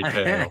cautionary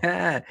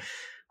tale.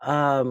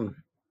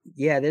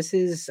 Yeah, this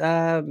is,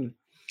 I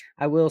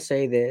will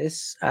say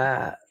this,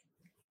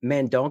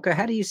 Mendonça,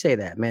 how do you say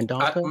that?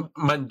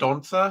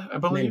 Mendonça, I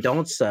believe.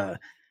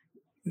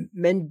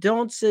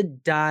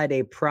 Mendonça died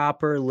a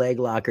proper leg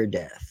locker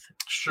death.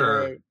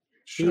 Sure.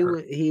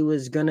 He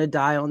was going to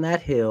die on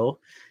that hill,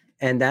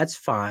 and that's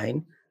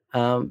fine.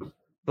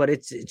 But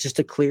it's just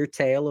a clear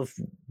tale of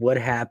what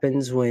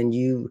happens when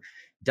you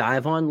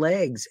dive on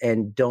legs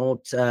and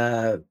don't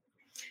bail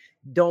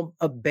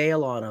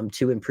on them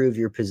to improve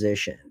your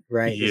position,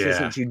 right? Yeah. This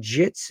isn't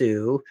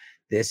jiu-jitsu.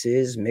 This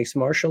is mixed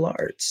martial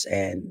arts.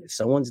 And if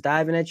someone's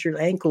diving at your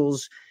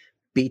ankles,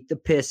 beat the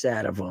piss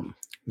out of them.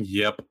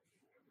 Yep.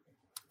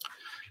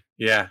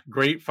 Yeah,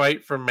 great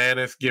fight from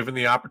Maness, given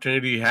the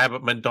opportunity he had,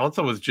 but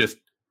Mendonça was just,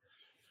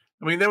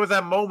 there was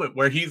that moment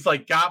where he's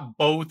like got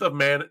both of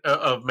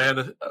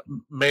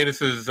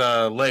Maness's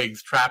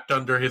legs trapped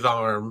under his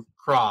arm,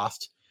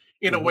 crossed,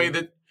 in a way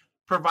that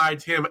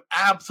provides him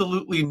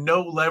absolutely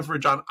no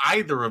leverage on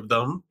either of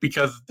them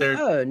because they're...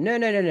 Oh, no.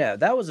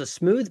 That was a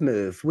smooth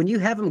move. When you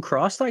have them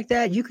crossed like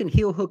that, you can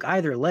heel hook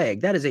either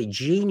leg. That is a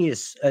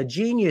genius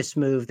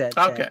move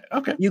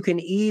that you can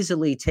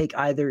easily take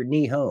either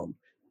knee home.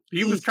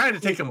 He was trying to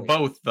take them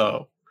both,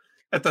 though,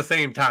 at the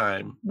same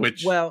time,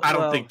 which I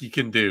don't think you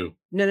can do.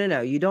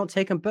 No. You don't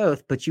take them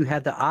both, but you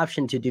have the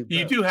option to do both.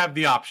 You do have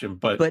the option,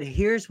 but... But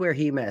here's where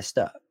he messed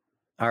up,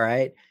 all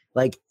right?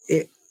 Like,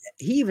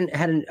 he even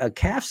had a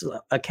calf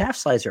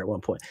slicer at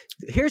one point.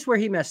 Here's where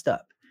he messed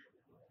up.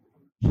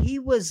 He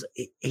was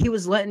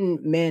letting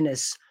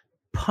Maness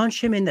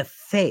punch him in the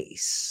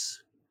face.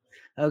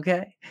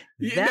 Okay,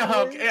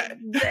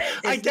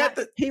 I get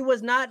that he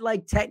was not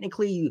like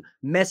technically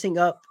messing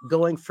up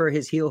going for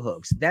his heel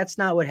hooks. That's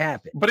not what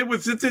happened. But it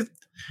was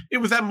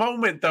that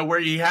moment though where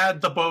he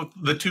had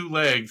the two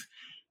legs,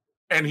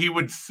 and he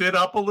would sit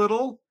up a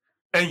little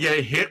and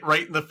get hit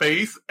right in the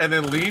face, and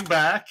then lean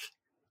back,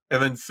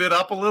 and then sit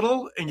up a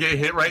little and get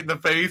hit right in the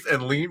face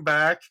and lean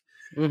back.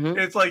 Mm-hmm.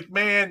 It's like,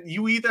 man,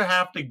 you either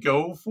have to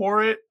go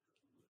for it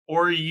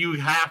or you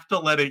have to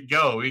let it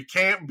go. It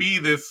can't be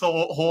this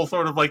whole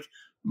sort of like,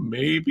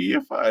 maybe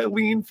if I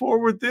lean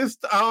forward no.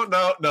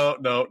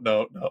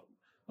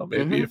 Oh,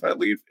 maybe if I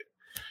lean.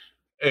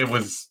 It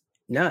was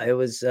No, it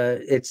was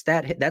that's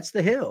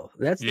the hill.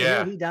 That's the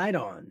hill he died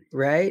on,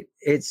 right?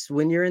 It's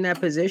when you're in that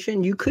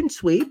position, you couldn't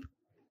sweep.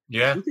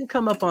 Yeah. You can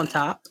come up on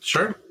top.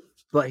 Sure.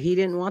 But he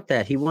didn't want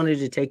that. He wanted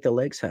to take the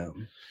legs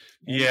home.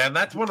 Yeah, and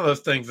that's one of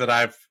those things that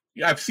I've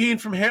seen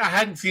from him. I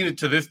hadn't seen it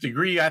to this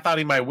degree. I thought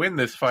he might win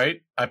this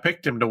fight. I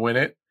picked him to win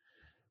it.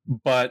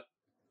 But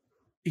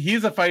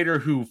he's a fighter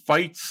who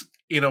fights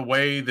in a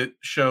way that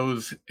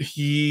shows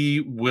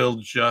he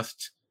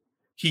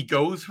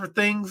goes for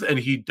things and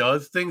he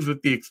does things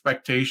with the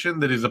expectation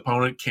that his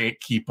opponent can't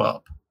keep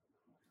up.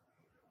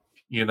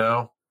 You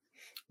know?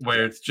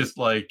 Where it's just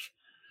like,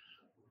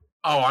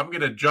 oh, I'm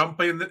going to jump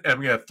in,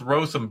 I'm going to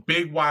throw some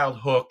big wild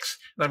hooks,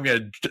 and I'm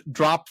going to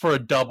drop for a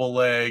double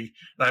leg,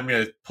 and I'm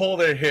going to pull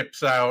their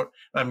hips out,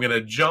 and I'm going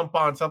to jump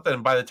on something,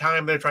 and by the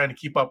time they're trying to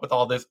keep up with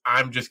all this,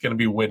 I'm just going to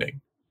be winning.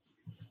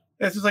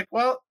 And it's just like,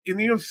 well, in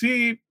the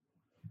UFC,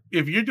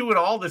 if you're doing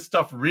all this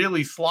stuff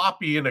really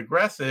sloppy and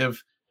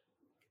aggressive,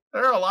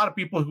 there are a lot of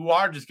people who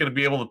are just going to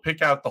be able to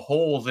pick out the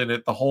holes in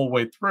it the whole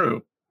way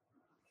through.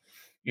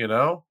 You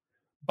know?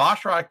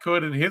 Basharat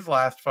could in his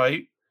last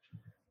fight,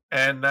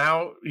 and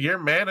now you're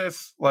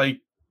Manis, like,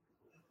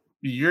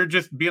 you're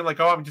just being like,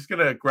 oh, I'm just going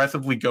to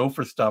aggressively go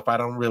for stuff. I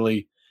don't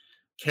really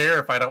care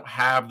if I don't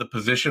have the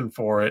position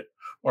for it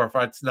or if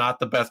it's not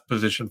the best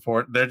position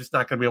for it. They're just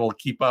not going to be able to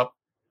keep up.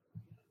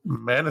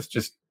 Manis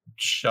just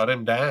shut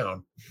him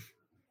down.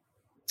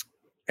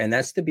 And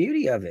that's the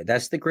beauty of it.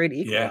 That's the great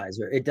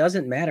equalizer. Yeah. It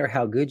doesn't matter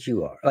how good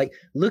you are. Like,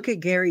 look at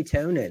Gary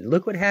Tonin.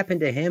 Look what happened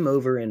to him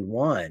over in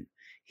one.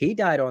 He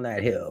died on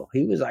that hill.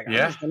 He was like, I'm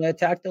just going to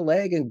attack the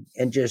leg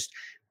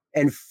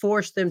and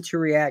force them to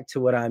react to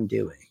what I'm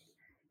doing.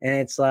 And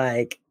it's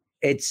like,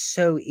 it's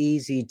so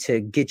easy to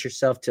get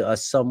yourself to a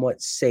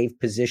somewhat safe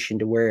position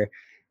to where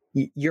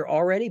you're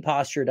already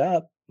postured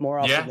up more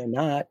often than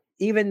not.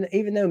 Even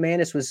though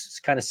Manis was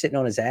kind of sitting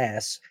on his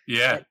ass,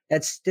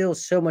 that's still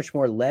so much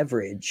more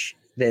leverage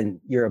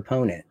than your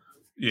opponent.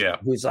 Yeah,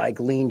 who's like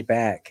leaned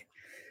back.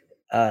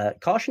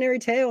 Cautionary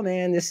tale,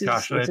 man. This is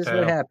what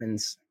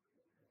happens.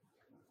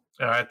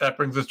 All right, that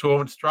brings us to a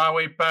women's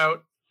strawweight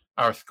bout.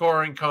 Our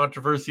scoring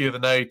controversy of the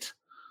night: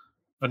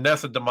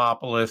 Vanessa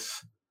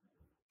Demopoulos,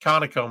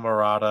 Kanako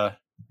Murata.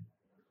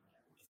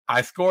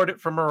 I scored it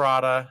for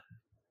Murata.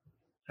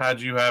 How'd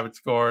you have it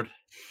scored?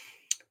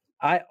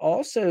 I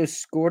also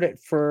scored it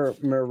for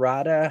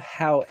Murata.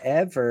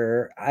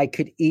 However, I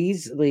could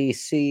easily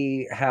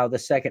see how the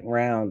second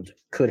round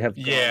could have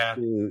gone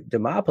to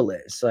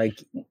Demopoulos.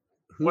 Like,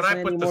 who's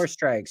landing more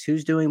strikes?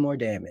 Who's doing more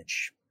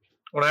damage?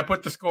 When I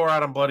put the score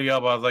out on Bloody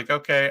Elbow, I was like,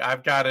 okay,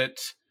 I've got it.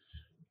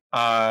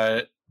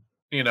 10-9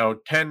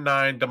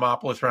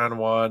 Demopoulos round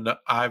one.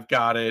 I've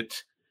got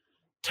it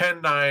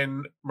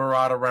 10-9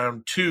 Murata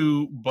round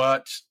two,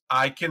 but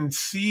I can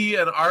see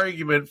an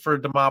argument for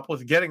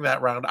Demopoulos getting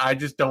that round. I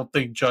just don't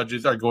think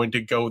judges are going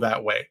to go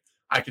that way.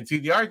 I can see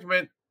the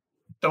argument.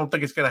 Don't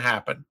think it's going to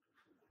happen.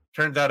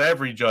 Turns out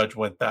every judge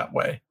went that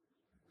way.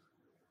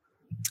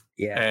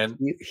 Yeah. And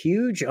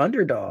huge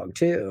underdog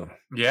too.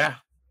 Yeah.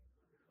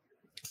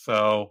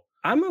 So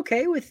I'm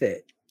okay with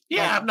it.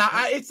 Yeah, I'm not.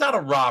 It's not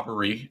a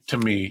robbery to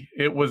me.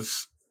 It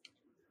was.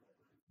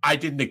 I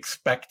didn't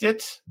expect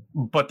it,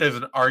 but there's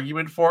an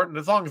argument for it, and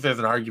as long as there's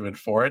an argument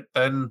for it,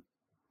 then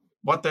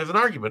there's an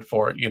argument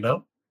for it, you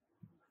know?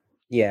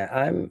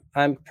 Yeah,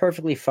 I'm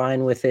perfectly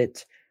fine with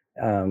it.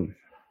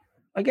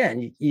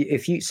 Again,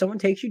 if someone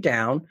takes you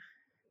down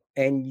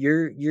and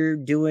you're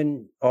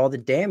doing all the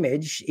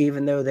damage,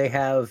 even though they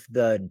have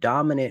the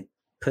dominant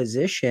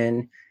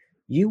position,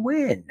 you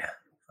win.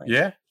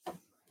 Yeah.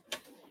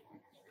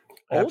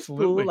 Old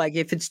Absolutely. school, like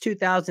if it's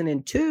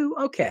 2002,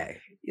 okay.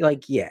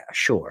 Like, yeah,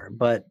 sure.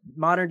 But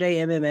modern day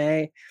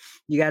MMA,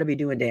 you got to be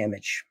doing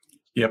damage.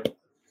 Yep.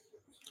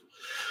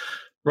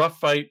 Rough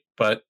fight,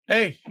 but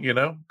hey,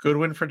 good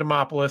win for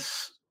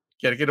Demopoulos.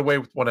 Got to get away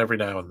with one every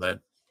now and then.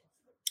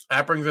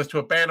 That brings us to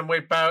a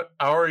bantamweight bout.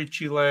 Aori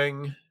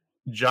Chilang,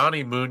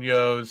 Johnny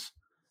Munoz.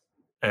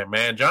 And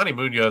man, Johnny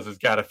Munoz has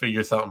got to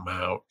figure something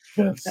out.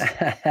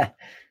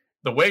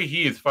 The way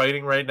he is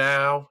fighting right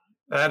now,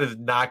 that is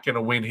not going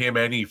to win him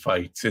any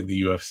fights in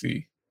the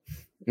UFC.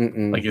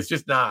 Like, it's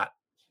just not.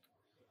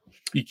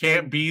 You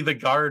can't be the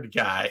guard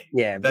guy.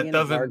 Yeah, that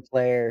doesn't. Guard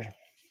player.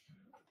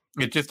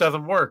 It just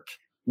doesn't work.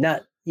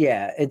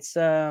 It's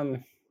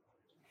in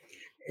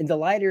the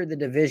lighter the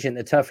division,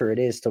 the tougher it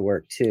is to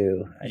work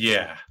too. I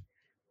think.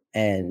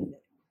 And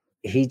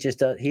he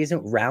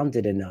isn't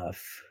rounded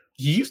enough.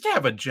 He used to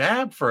have a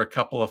jab for a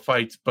couple of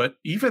fights, but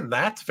even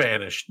that's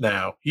vanished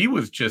now. He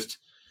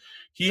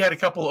had a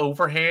couple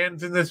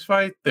overhands in this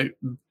fight that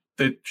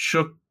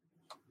shook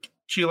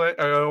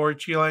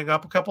Chilang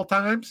up a couple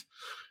times,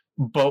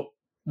 but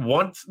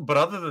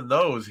other than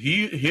those,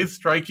 his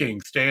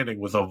striking standing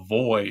was a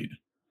void.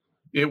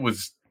 It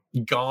was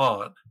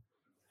gone.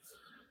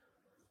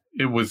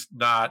 It was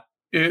not.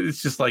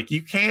 It's just like,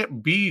 you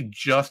can't be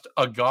just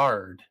a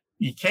guard.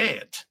 You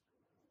can't.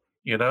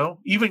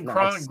 Even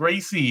Kron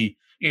Gracie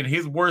in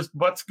his worst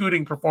butt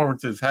scooting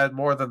performances had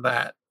more than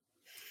that.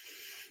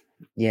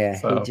 Yeah,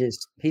 so.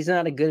 He's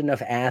not a good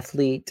enough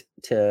athlete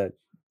to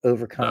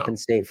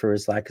overcompensate for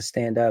his lack of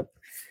stand up.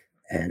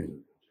 And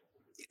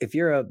if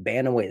you're a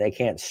bantamweight that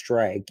can't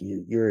strike,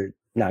 you're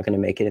not going to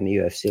make it in the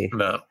UFC.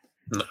 No.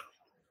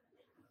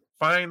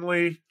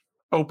 Finally,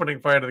 opening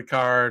fight of the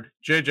card,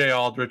 JJ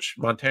Aldrich,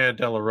 Montana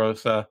De La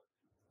Rosa.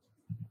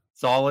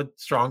 Solid,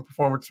 strong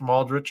performance from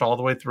Aldrich all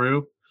the way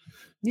through.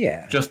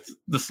 Yeah. Just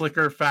the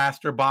slicker,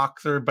 faster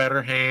boxer,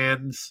 better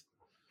hands.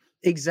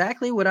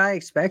 Exactly what I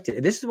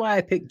expected. This is why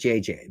I picked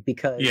JJ,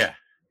 because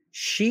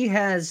she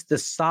has the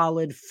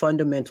solid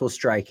fundamental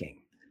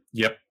striking.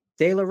 Yep.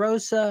 De La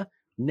Rosa,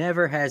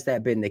 never has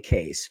that been the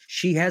case.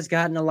 She has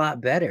gotten a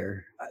lot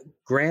better,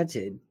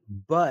 granted,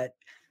 but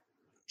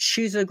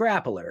she's a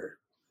grappler.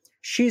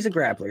 She's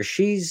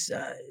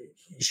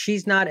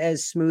not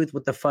as smooth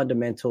with the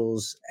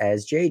fundamentals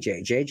as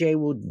JJ. JJ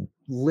will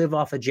live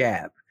off a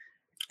jab,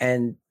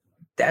 and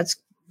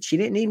she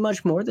didn't need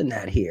much more than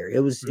that here. It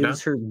was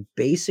her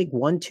basic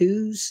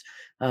 1-2s.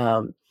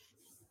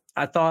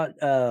 I thought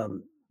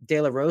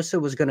De La Rosa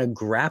was going to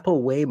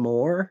grapple way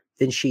more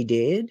than she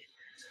did.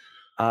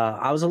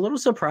 I was a little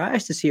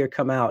surprised to see her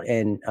come out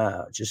and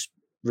just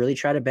really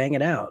try to bang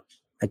it out.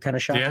 It kind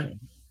of shocked me.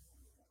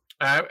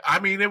 I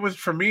mean, it was,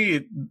 for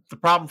me, the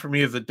problem for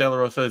me is that De La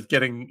Rosa is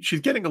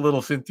she's getting a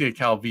little Cynthia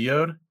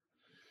Calvillo'd.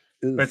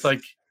 It's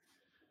like,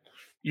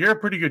 you're a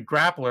pretty good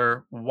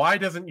grappler. Why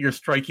doesn't your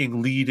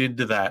striking lead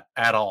into that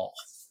at all?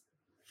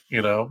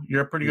 You know,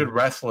 you're a pretty good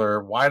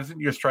wrestler. Why doesn't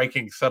your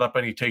striking set up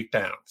any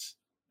takedowns?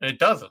 And it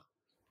doesn't.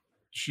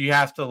 She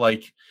has to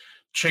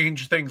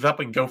change things up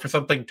and go for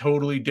something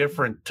totally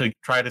different to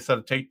try to set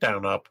a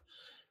takedown up.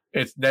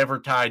 It's never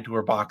tied to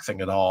her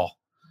boxing at all.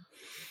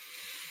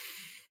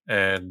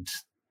 And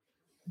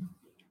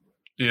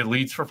it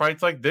leads for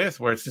fights like this,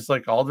 where it's just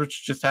like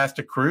Aldrich just has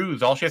to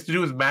cruise. All she has to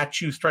do is match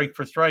you strike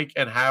for strike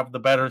and have the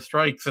better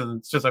strikes. And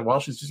it's just like, well,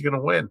 she's just going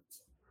to win.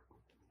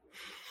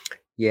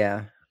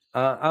 Yeah.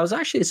 I was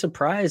actually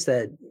surprised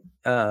that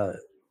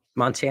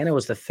Montana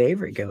was the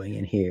favorite going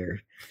in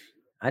here.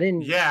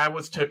 Yeah, I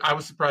was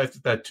surprised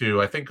at that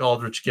too. I think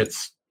Aldrich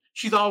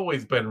she's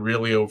always been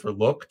really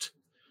overlooked.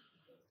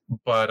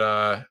 But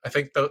I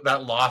think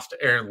that loss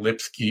to Ariane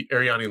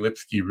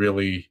Lipski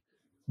really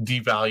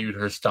devalued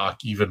her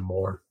stock even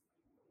more.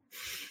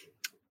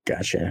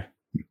 Gotcha.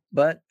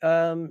 But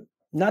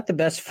not the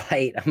best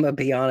fight, I'm going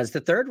to be honest.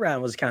 The third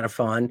round was kind of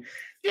fun.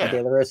 Yeah.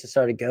 De La Rosa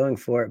started going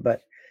for it,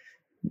 but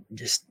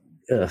just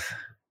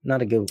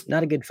not a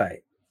good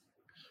fight.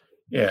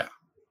 Yeah.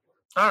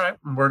 All right.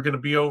 We're going to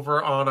be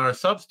over on our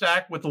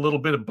Substack with a little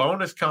bit of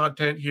bonus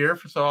content here.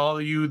 So all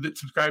of you that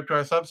subscribe to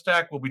our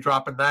Substack, we'll be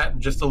dropping that in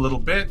just a little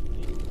bit.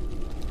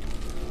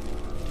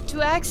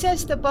 To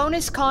access the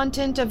bonus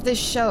content of this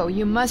show,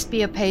 you must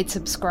be a paid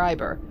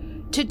subscriber.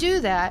 To do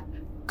that,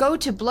 go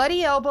to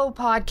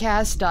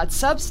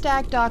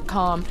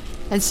bloodyelbowpodcast.substack.com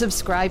and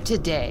subscribe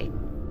today.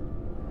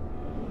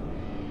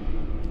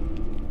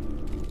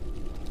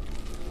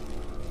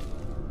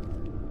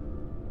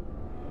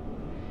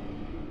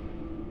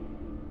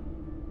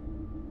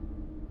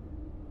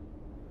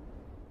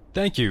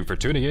 Thank you for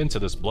tuning in to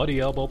this Bloody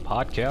Elbow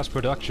podcast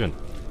production.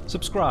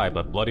 Subscribe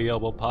at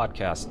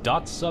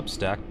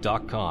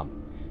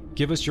bloodyelbowpodcast.substack.com.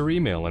 Give us your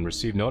email and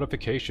receive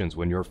notifications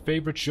when your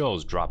favorite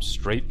shows drop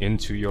straight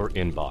into your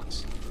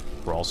inbox.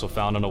 We're also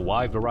found on a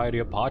wide variety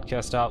of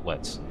podcast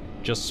outlets.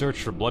 Just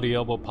search for Bloody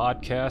Elbow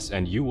Podcast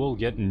and you will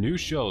get new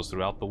shows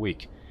throughout the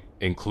week,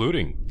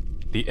 including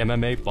the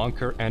MMA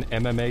Bunker and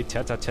MMA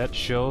Tete-a-Tete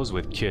shows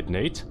with Kid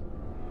Nate,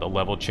 the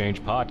Level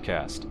Change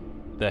Podcast,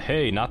 the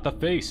Hey Not the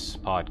Face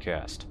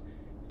Podcast,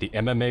 the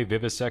MMA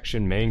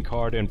Vivisection main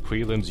card and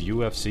prelims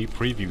UFC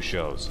preview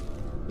shows,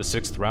 the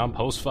 6th Round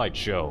Post-Fight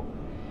Show,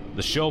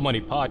 the Show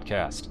Money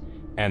Podcast,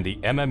 and the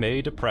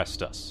MMA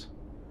Depressed Us.